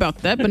thinking about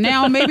that, but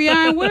now maybe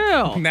I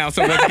will. Now,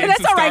 so let's get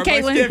That's some all right,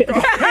 Starbucks Caitlin. gift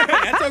card.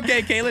 That's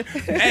okay, Caitlin.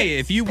 Hey,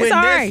 if you win this,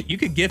 right. you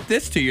could gift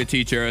this to your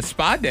teacher, a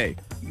spa day.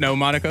 No,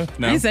 Monica?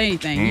 No. I didn't say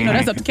anything. You know,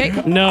 that's up to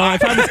Caitlin. No,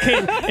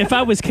 if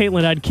I was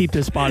Caitlin, I'd keep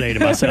this spa day to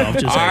myself.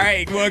 Just All saying.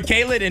 right. Well,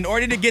 Caitlin, in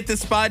order to get the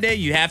spa day,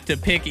 you have to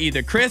pick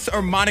either Chris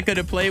or Monica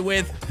to play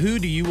with. Who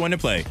do you want to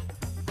play?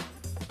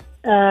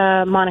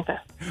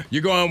 Monica.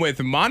 You're going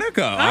with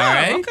Monica. All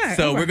right. okay,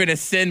 So all right. we're going to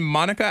send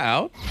Monica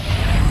out.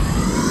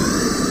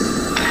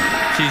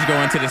 She's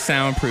going to the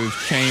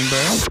soundproof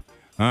chamber.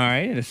 All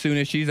right. And as soon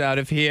as she's out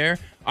of here.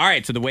 All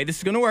right. So the way this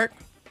is going to work,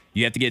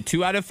 you have to get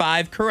 2 out of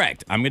 5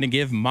 correct. I'm going to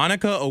give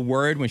Monica a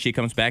word when she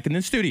comes back in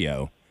the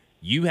studio.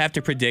 You have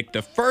to predict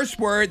the first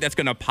word that's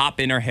going to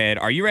pop in her head.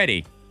 Are you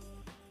ready?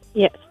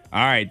 Yes.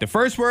 All right. The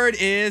first word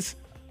is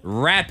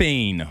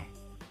wrapping.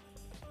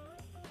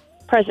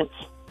 Presents.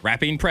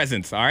 Wrapping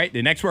presents. All right.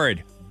 The next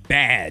word,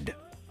 bad.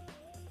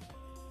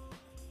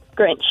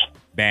 Grinch.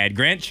 Bad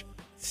Grinch.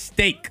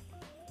 Steak.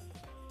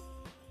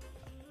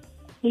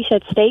 You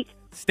said steak?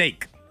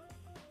 Steak.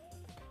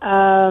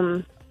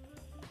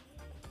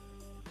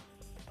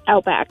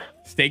 Outback.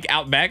 Steak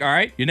Outback. All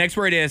right. Your next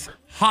word is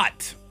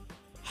hot.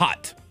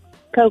 Hot.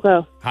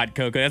 Cocoa. Hot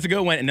cocoa. That's a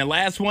good one. And the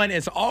last one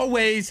is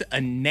always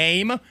a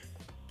name.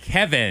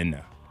 Kevin.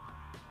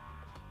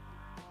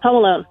 Home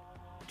Alone.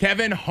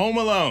 Kevin Home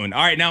Alone.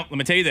 All right. Now, let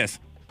me tell you this.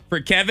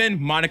 For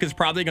Kevin, Monica's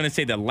probably going to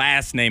say the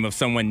last name of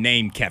someone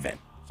named Kevin.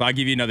 So I'll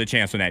give you another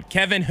chance on that.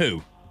 Kevin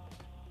who?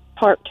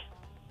 Hart.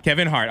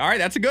 Kevin Hart. All right,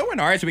 that's a good one.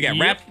 All right, so we got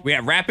we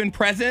have wrapping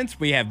presents,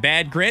 we have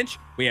Bad Grinch,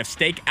 we have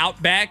Steak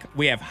Outback,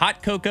 we have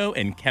Hot Cocoa,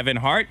 and Kevin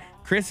Hart.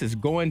 Chris is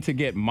going to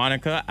get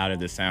Monica out of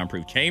the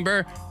soundproof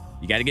chamber.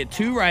 You got to get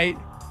 2 right.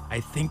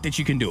 I think that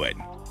you can do it.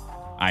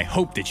 I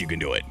hope that you can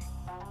do it.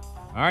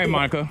 All right,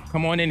 Monica,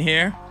 come on in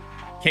here.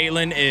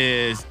 Caitlin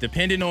is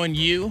dependent on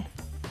you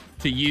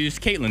to use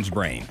Caitlin's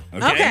brain.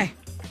 Okay.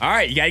 All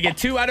right, you got to get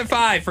 2 out of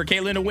 5 for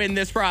Caitlin to win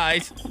this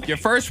prize. Your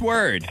first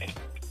word,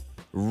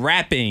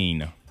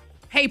 wrapping.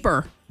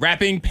 Paper.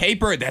 Wrapping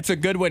paper. That's a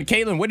good one.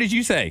 Caitlin, what did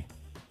you say?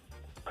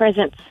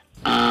 Presents.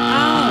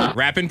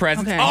 Wrapping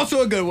presents. Okay.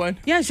 Also a good one.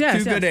 Yes.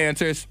 2 good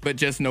answers, but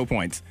just no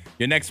points.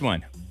 Your next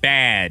one.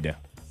 Bad.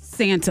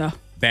 Santa.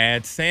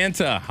 Bad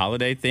Santa.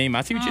 Holiday theme.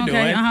 I see what you're Okay,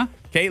 doing. uh-huh.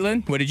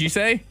 Caitlin, what did you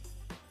say?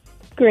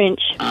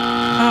 Grinch.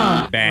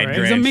 Bad right.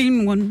 Grinch. It's a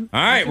mean one.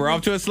 All right, we're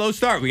off to a slow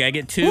start. We got to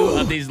get 2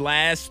 of these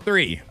last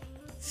 3.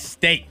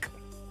 Steak.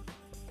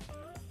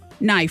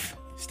 Knife.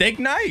 Steak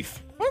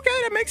knife.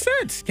 Okay, that makes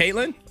sense.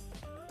 Caitlin?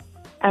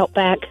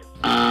 Outback.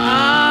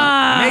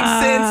 Makes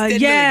sense.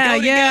 Didn't yeah, really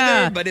go yeah.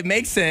 together, but it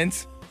makes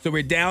sense. So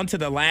we're down to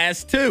the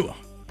last 2. All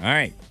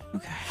right.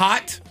 Okay.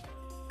 Hot.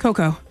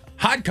 Cocoa.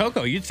 Hot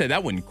cocoa. You said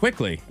that one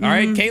quickly. All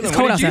right, Caitlin, It's what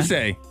cold did you outside.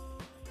 say?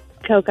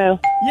 Cocoa.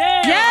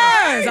 Yeah.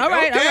 Yes. All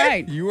right. Okay. All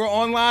right. You were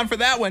online for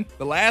that one.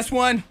 The last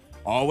one,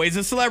 always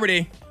a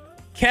celebrity.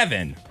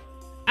 Kevin.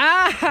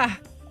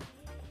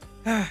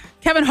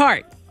 Kevin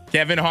Hart.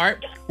 Kevin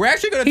Hart. We're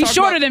actually going to He's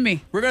shorter than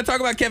me. We're going to talk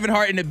about Kevin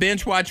Hart in the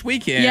Bench Watch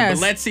weekend. Yes.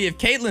 But let's see if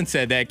Caitlin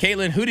said that.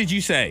 Caitlin, who did you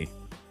say?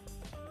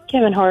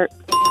 Kevin Hart.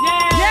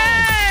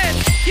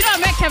 Yes. You know, I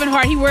met Kevin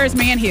Hart. He wears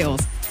man heels.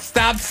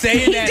 Stop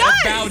saying He that does.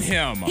 about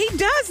him. He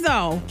does,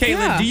 though. Caitlin,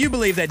 Yeah. do you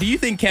believe that? Do you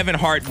think Kevin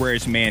Hart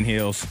wears man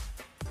heels?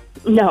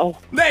 No.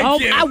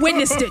 Thank you. I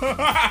witnessed it.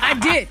 I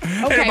did.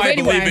 Okay, Everybody but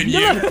anyway. believe in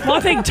you. Well, I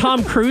think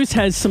Tom Cruise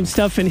has some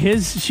stuff in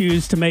his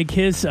shoes to make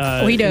his he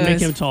does. make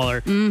him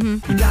taller. You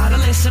gotta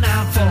listen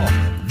out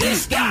for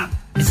this guy.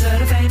 It's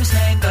a famous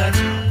name, but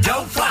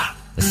don't flop.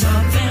 There's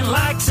something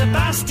like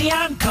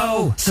Sebastian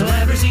Coe.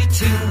 Celebrity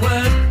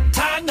 2-word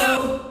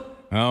tango.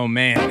 Oh,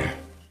 man.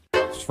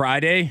 It's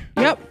Friday.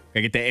 Yep.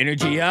 Gotta get the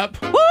energy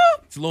up. Woo!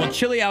 It's a little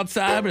chilly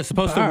outside, but it's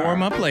supposed to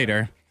warm up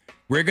later.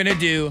 We're going to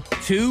do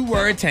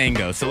 2-word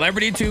tango.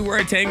 Celebrity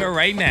 2-word tango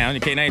right now. The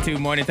K92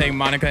 Morning Thing,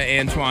 Monica,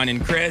 Antoine,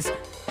 and Chris.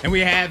 And we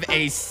have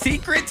a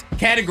secret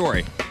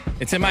category.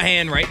 It's in my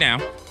hand right now.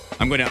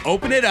 I'm going to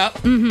open it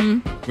up. We're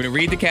going to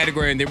read the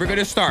category, and then we're going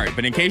to start.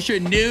 But in case you're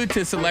new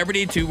to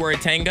Celebrity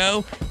 2-word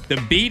tango, the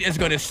beat is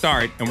going to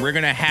start, and we're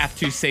going to have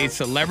to say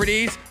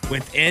celebrities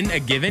within a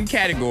given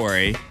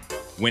category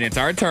when it's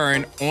our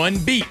turn on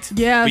beat.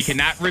 Yes. We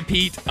cannot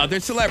repeat other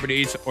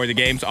celebrities or the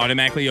game's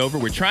automatically over.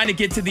 We're trying to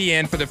get to the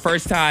end for the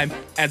first time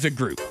as a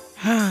group.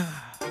 All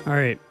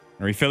right.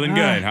 Are we feeling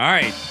good? All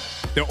right.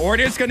 The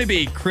order is going to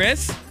be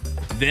Chris,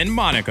 then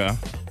Monica,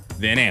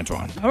 then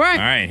Antoine. All right.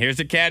 All right. Here's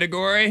the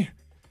category.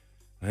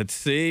 Let's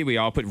see. We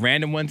all put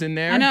random ones in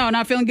there. I know.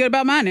 Not feeling good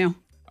about mine now.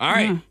 All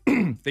right.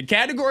 The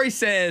category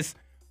says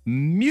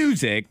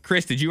music.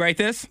 Chris, did you write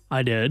this?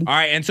 I did. All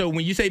right. And so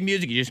when you say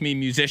music, you just mean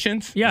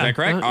musicians? Yeah. Is that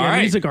correct? All yeah,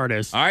 right. Music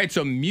artists. All right.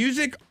 So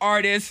music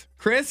artists,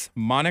 Chris,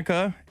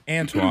 Monica,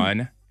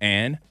 Antoine,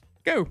 and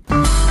go.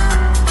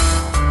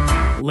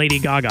 Lady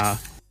Gaga.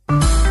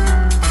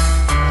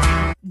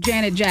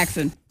 Janet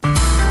Jackson.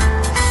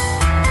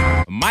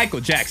 Michael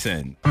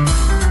Jackson.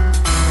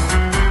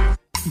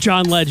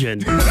 John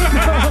Legend.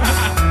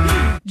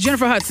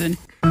 Jennifer Hudson.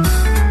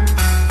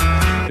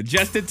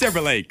 Justin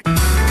Timberlake.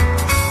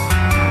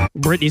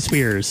 Britney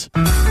Spears.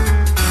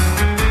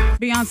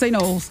 Beyonce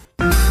Knowles.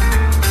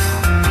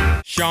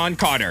 Sean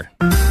Carter.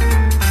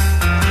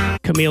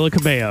 Camila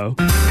Cabello.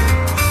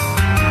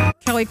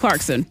 Kelly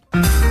Clarkson.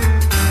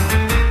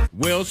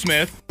 Will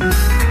Smith.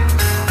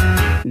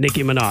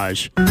 Nicki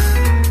Minaj.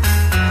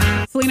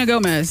 Selena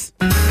Gomez.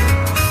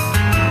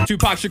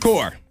 Tupac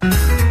Shakur.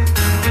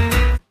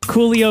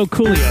 Coolio.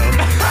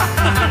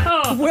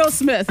 Will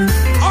Smith.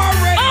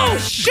 Already. Oh,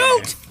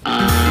 shoot!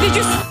 Did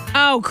you?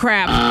 Oh,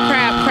 crap.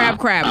 Crap.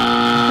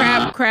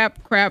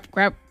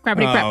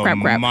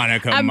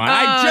 Monica,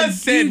 I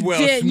just said Will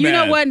Smith. You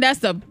know what? That's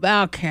the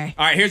okay.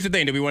 All right, here's the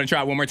thing. Do we want to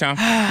try it one more time?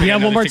 Yeah,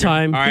 one more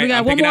time. All right, We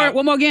got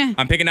one more again.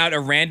 I'm picking out a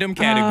random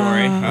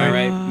category. All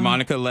right,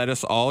 Monica let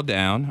us all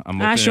down.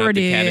 I'm opening sure up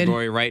the did.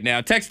 category right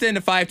now. Text in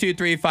to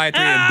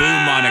 52353 and boo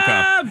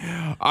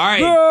Monica. All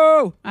right.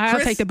 Boo! I'll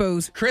take the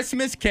booze.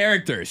 Christmas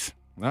characters.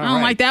 All I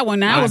don't like that one.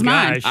 That was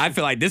mine. gosh. I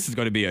feel like this is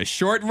going to be a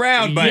short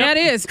round, but Yeah, it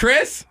is.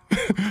 Chris,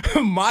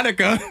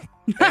 Monica,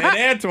 and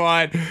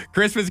Antoine,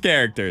 Christmas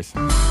characters.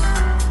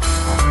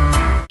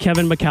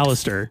 Kevin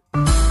McAllister.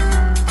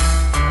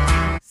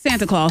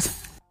 Santa Claus.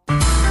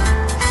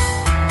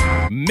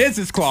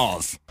 Mrs.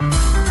 Claus.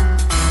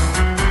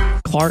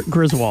 Clark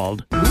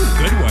Griswold.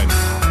 Good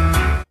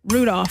one.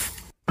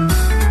 Rudolph.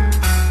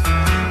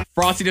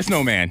 Frosty the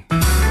Snowman.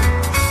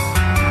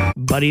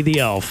 Buddy the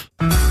Elf.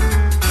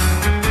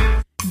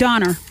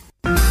 Donner.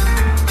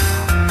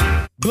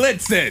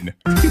 Blitzen.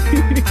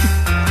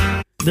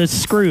 The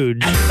Scrooge.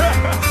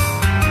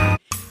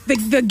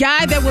 The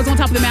guy that was on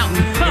top of the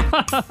mountain.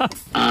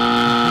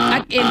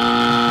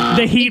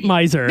 The Heat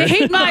Miser. The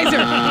Heat Miser.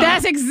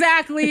 That's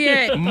exactly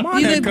it.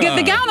 Monica.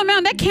 The guy on the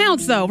mountain, that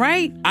counts though,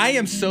 right?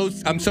 I'm so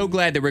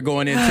glad that we're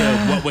going into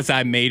What Was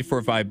I Made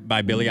For by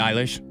Billie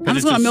Eilish. I'm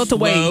just gonna melt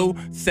away. Slow,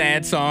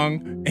 sad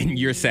song, and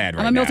you're sad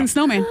right I'm a melting now.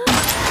 snowman.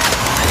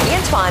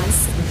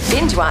 Antoine's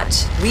Binge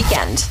Watch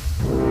Weekend.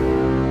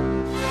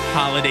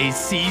 Holiday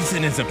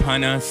season is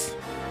upon us.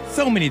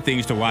 So many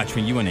things to watch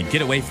when you want to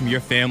get away from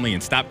your family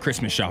and stop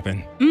Christmas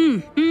shopping.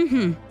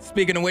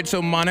 Speaking of which,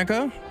 so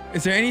Monica,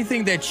 is there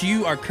anything that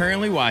you are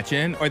currently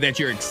watching or that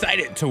you're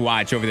excited to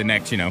watch over the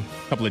next,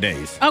 couple of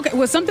days? Okay,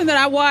 well, something that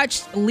I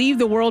watched, Leave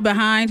the World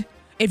Behind.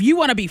 If you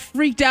want to be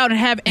freaked out and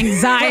have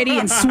anxiety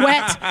and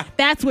sweat,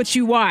 that's what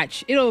you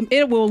watch.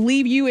 It will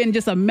leave you in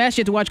just a mess.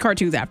 You have to watch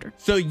cartoons after.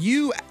 So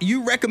you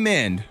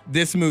recommend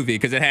this movie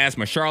because it has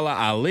Mahershala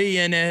Ali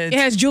in it. It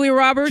has Julia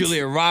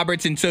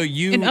Roberts. And so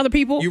you And other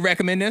people. You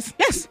recommend this?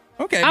 Yes.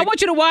 Okay. I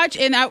want you to watch,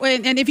 and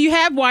if you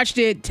have watched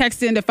it,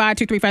 text in to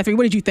 52353.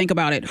 What did you think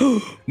about it?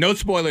 No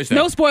spoilers, though.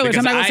 No spoilers.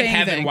 Because I'm not gonna say I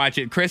haven't anything. watched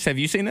it. Chris, have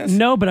you seen this?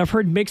 No, but I've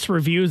heard mixed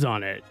reviews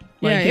on it.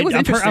 Yeah, it was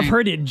interesting. I've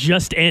heard it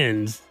just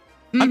ends.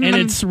 And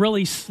it's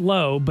really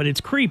slow, but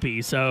it's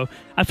creepy. So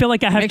I feel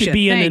like I have Makes to you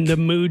be in think. the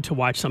mood to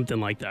watch something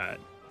like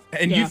that.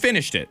 And you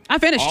finished it. I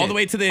finished it. All the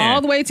way to the end. All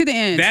the way to the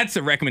end. That's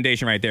a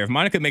recommendation right there. If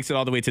Monica makes it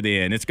all the way to the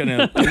end, it's going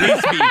to at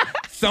least be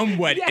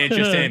somewhat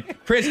interesting.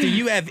 Chris, do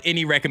you have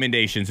any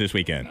recommendations this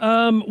weekend?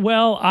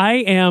 Well, I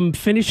am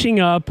finishing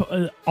up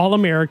All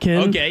American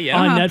on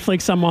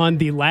Netflix. I'm on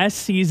the last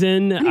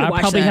season.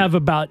 I probably have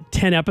about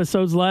 10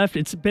 episodes left.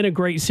 It's been a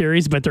great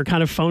series, but they're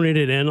kind of phoning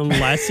it in on the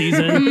last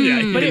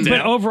season.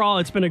 But overall,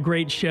 it's been a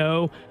great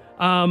show.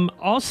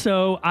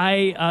 Also,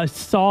 I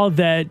saw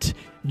that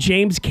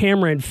James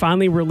Cameron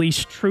finally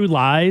released True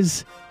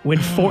Lies in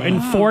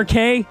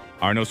 4K.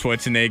 Arnold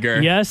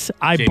Schwarzenegger. Yes,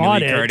 I Jamie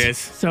bought Lee it. Curtis.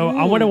 So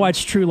I want to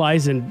watch True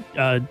Lies in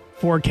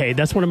 4K.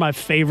 That's one of my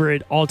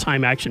favorite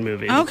all-time action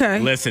movies. Okay.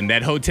 Listen,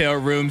 that hotel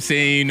room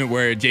scene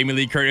where Jamie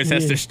Lee Curtis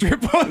has to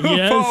strip on the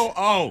pole.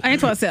 Oh.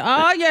 Antoine said,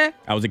 oh, yeah.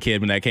 I was a kid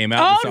when that came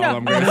out. Oh, That's all no.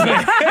 I'm going to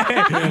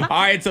say. All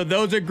right, so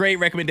those are great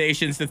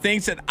recommendations. The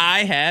things that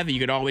I have, you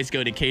could always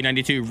go to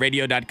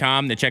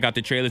K92radio.com to check out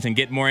the trailers and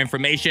get more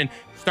information.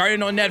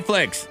 Starting on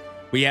Netflix,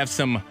 we have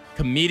some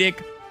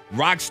comedic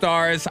rock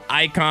stars,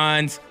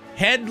 icons,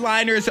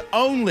 headliners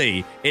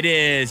only. It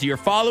is, you're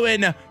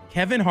following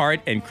Kevin Hart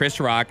and Chris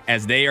Rock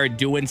as they are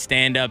doing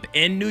stand-up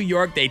in New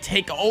York. They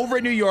take over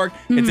New York.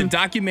 It's a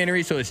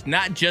documentary, so it's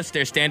not just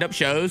their stand-up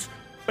shows.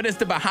 but it's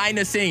the behind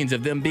the scenes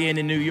of them being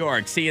in New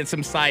York, seeing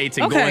some sights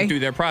and going through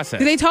their process.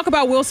 Do they talk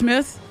about Will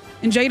Smith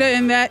and Jada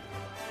in that?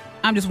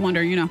 I'm just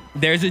wondering,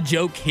 There's a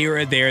joke here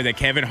or there that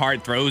Kevin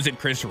Hart throws at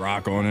Chris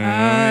Rock on it.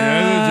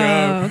 That's a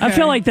joke. Okay. I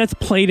feel like that's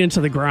played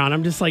into the ground.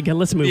 I'm just like,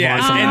 let's move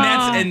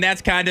on. And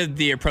that's kind of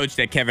the approach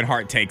that Kevin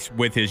Hart takes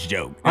with his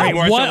joke. All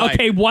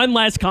right, one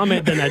last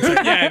comment, then that's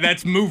it. Yeah,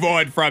 let's move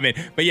on from it.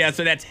 But yeah,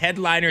 so that's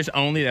Headliners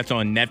Only. That's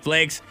on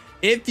Netflix.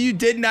 If you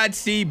did not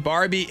see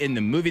Barbie in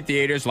the movie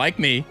theaters like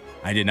me,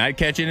 I did not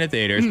catch it in the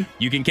theaters.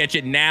 You can catch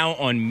it now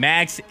on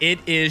Max. It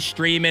is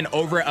streaming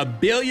over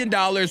 $1 billion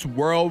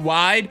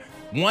worldwide.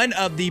 One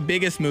of the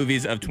biggest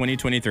movies of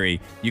 2023.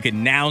 You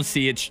can now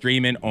see it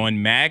streaming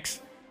on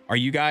Max. Are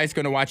you guys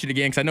going to watch it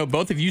again? Because I know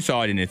both of you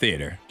saw it in the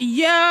theater.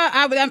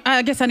 Yeah,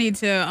 I guess I need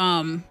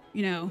to,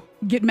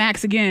 get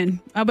Max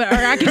again. Or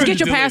I can get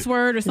your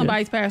password or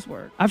somebody's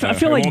password. I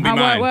feel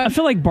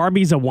like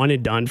Barbie's a one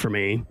and done for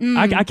me.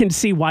 I can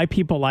see why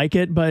people like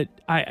it, but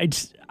I'm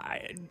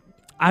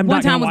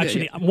not going to watch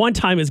it. One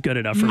time is good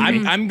enough for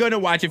me. I'm going to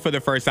watch it for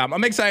the first time.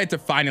 I'm excited to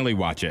finally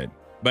watch it.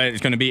 But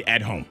it's going to be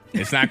at home.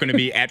 It's not going to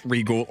be at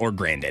Regal or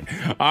Grandin.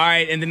 All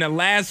right, and then the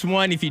last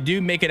one, if you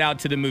do make it out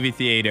to the movie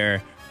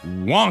theater,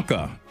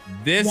 Wonka.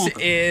 This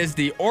is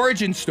the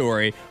origin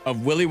story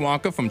of Willy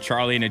Wonka from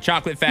Charlie and the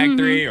Chocolate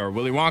Factory or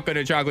Willy Wonka and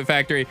the Chocolate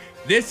Factory.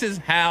 This is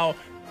how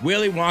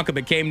Willy Wonka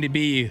became to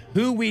be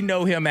who we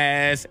know him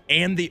as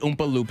and the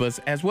Oompa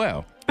Loompas as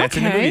well. That's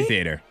in the movie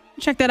theater.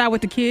 Check that out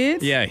with the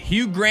kids. Yeah,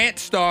 Hugh Grant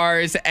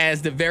stars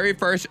as the very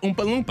first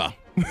Oompa Loompa.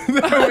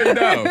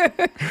 I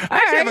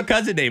actually have a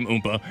cousin named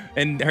Oompa,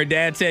 and her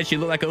dad said she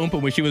looked like an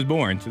Oompa when she was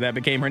born, so that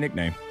became her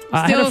nickname.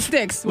 Still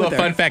sticks. Little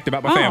fun fact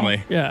about my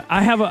family. Yeah,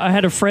 I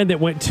had a friend that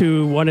went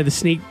to one of the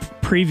sneak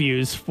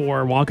previews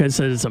for Wonka and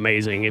said it's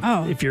amazing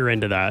if you're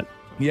into that.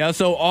 Yeah,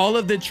 so all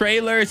of the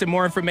trailers and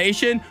more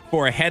information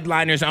for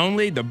Headliners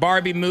Only, the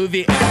Barbie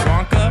movie, and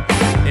Wonka,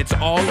 it's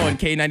all on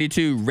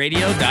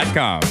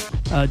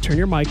K92radio.com. Turn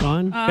your mic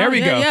on. There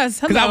we go.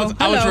 Yes, because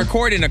I was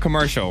recording a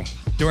commercial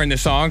during the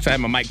song, so I had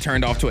my mic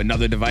turned off to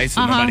another device,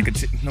 so nobody could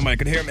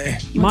hear me.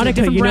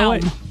 Monica, you know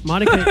what?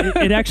 Monica,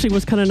 it actually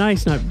was kind of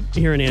nice not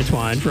hearing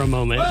Antoine for a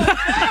moment. Fine,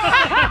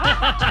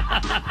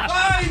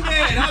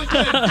 man. I was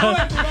going to do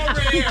it from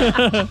over here.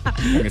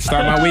 I can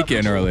start my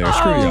weekend earlier.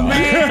 Screw y'all.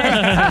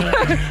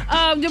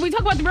 Did we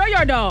talk about the Rail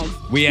Yard Dogs?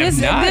 We have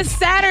not. This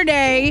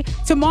Saturday,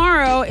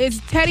 tomorrow, is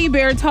Teddy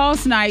Bear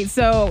Toss Night.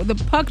 So the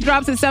puck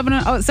drops at 7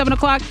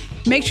 o'clock.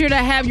 Make sure to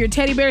have your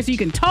teddy bear so you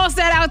can toss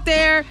that out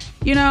there,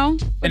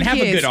 And have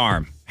a good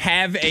arm.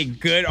 Have a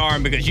good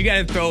arm because you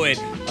got to throw it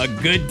a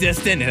good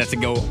distance. It has to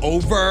go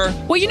over.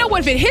 Well, you know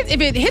what? If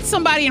it hits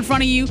somebody in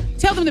front of you,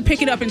 tell them to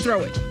pick it up and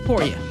throw it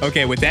for you.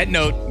 Okay, with that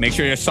note, make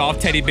sure they're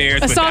soft teddy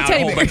bears without a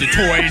whole bunch of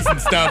toys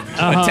and stuff.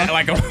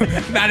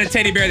 Not a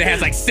teddy bear that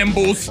has like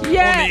symbols.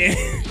 Yeah.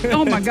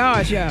 Oh my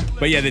gosh, yeah.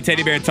 But yeah, the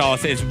teddy bear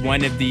toss is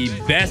one of the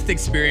best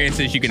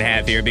experiences you can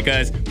have here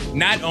because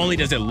not only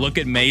does it look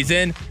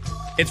amazing,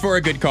 it's for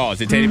a good cause.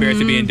 The teddy bears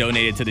are being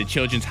donated to the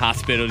Children's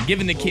Hospital,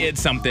 giving the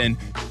kids something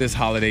this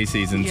holiday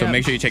season. So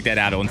make sure you check that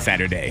out on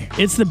Saturday.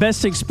 It's the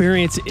best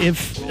experience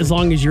as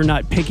long as you're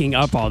not picking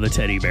up all the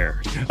teddy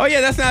bears. Oh,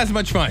 yeah, that's not as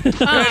much fun.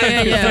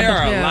 There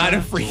are a lot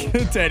of free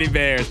teddy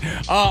bears.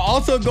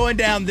 Also going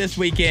down this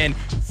weekend,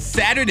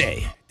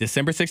 Saturday,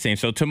 December 16th.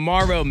 So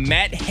tomorrow,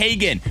 Matt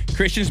Hagan,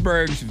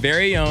 Christiansburg's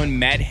very own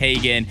Matt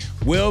Hagan,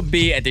 will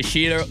be at the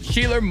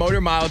Sheeler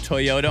Motor Mile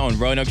Toyota on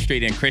Roanoke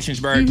Street in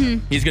Christiansburg.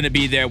 He's going to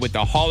be there with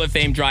the Hall of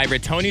Fame driver,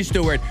 Tony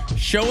Stewart,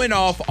 showing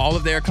off all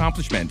of their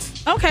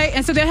accomplishments. Okay,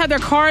 and so they have their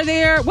car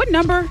there. What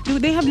number? Do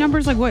they have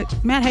numbers like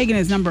what? Matt Hagan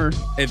is number.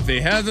 If he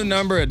has a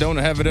number, I don't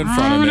have it in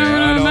front of me.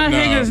 I don't Matt know.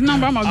 Hagan's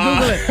number. I'm going to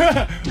Google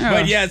it.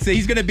 But yeah, so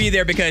he's going to be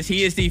there because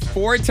he is the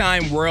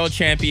 4-time world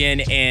champion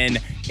in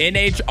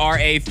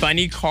NHRA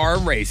funny car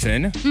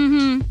racing.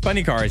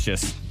 Funny car is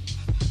just,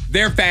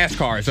 they're fast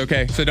cars,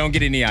 okay? So don't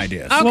get any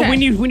ideas. Okay. Well,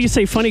 when you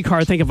say funny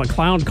car, think of a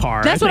clown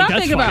car. That's what I'm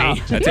thinking about.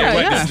 I tell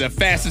you what, this is the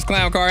fastest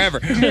clown car ever.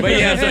 But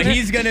yeah, so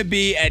he's going to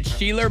be at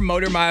Sheeler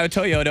Motor Mile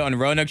Toyota on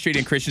Roanoke Street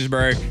in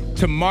Christiansburg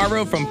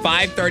tomorrow from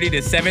 5:30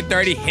 to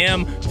 7:30.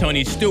 Him,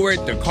 Tony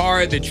Stewart, the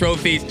car, the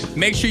trophies.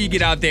 Make sure you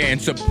get out there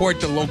and support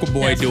the local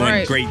boy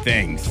doing great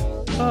things.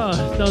 Oh,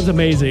 that was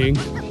amazing.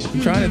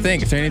 I'm trying to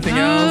think. Is there anything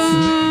else?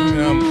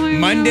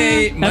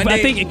 Monday.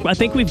 I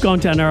think we've gone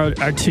down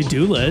our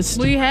to-do list.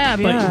 We have,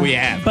 We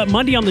have. But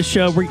Monday on the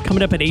show, we're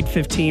coming up at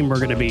 8:15. We're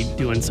going to be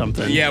doing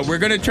something. Yeah, we're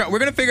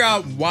gonna figure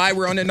out why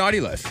we're on the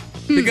naughty list.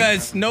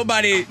 Because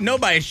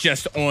nobody's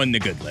just on the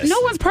good list. No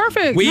one's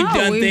perfect. We've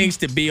done things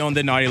to be on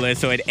the naughty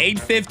list. So at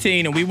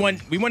 8:15, and we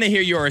want to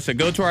hear yours. So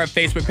go to our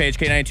Facebook page,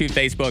 K92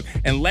 Facebook,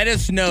 and let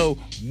us know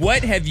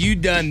what have you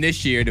done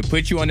this year to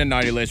put you on the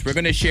naughty list. We're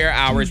gonna share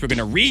ours. We're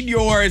gonna read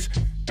yours,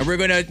 and we're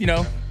gonna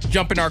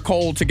jump in our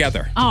coal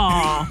together.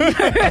 Aw.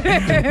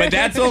 But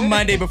that's on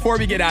Monday. Before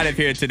we get out of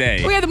here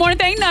today, we have the Morning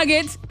Thang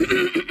Nuggets.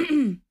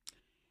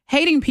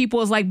 Hating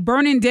people is like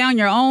burning down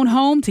your own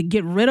home to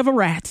get rid of a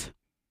rat.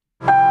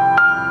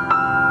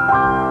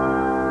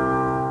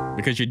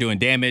 because you're doing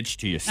damage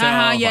to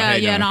yourself. Yeah,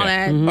 and all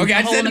that. Okay,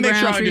 I just had to make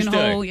sure I Holding the ground, shooting a hole,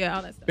 understood. yeah,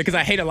 all that stuff. Because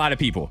I hate a lot of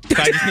people. So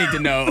I just need to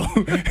know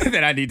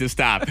that I need to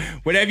stop.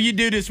 Whatever you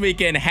do this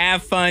weekend,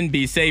 have fun,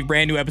 be safe.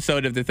 Brand new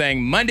episode of The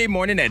Thing Monday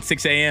morning at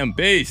 6 a.m.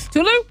 Peace.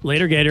 Tulu.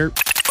 Later, Gator.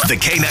 The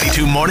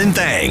K92 Morning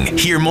Thing.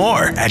 Hear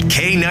more at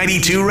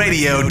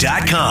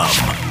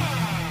K92Radio.com.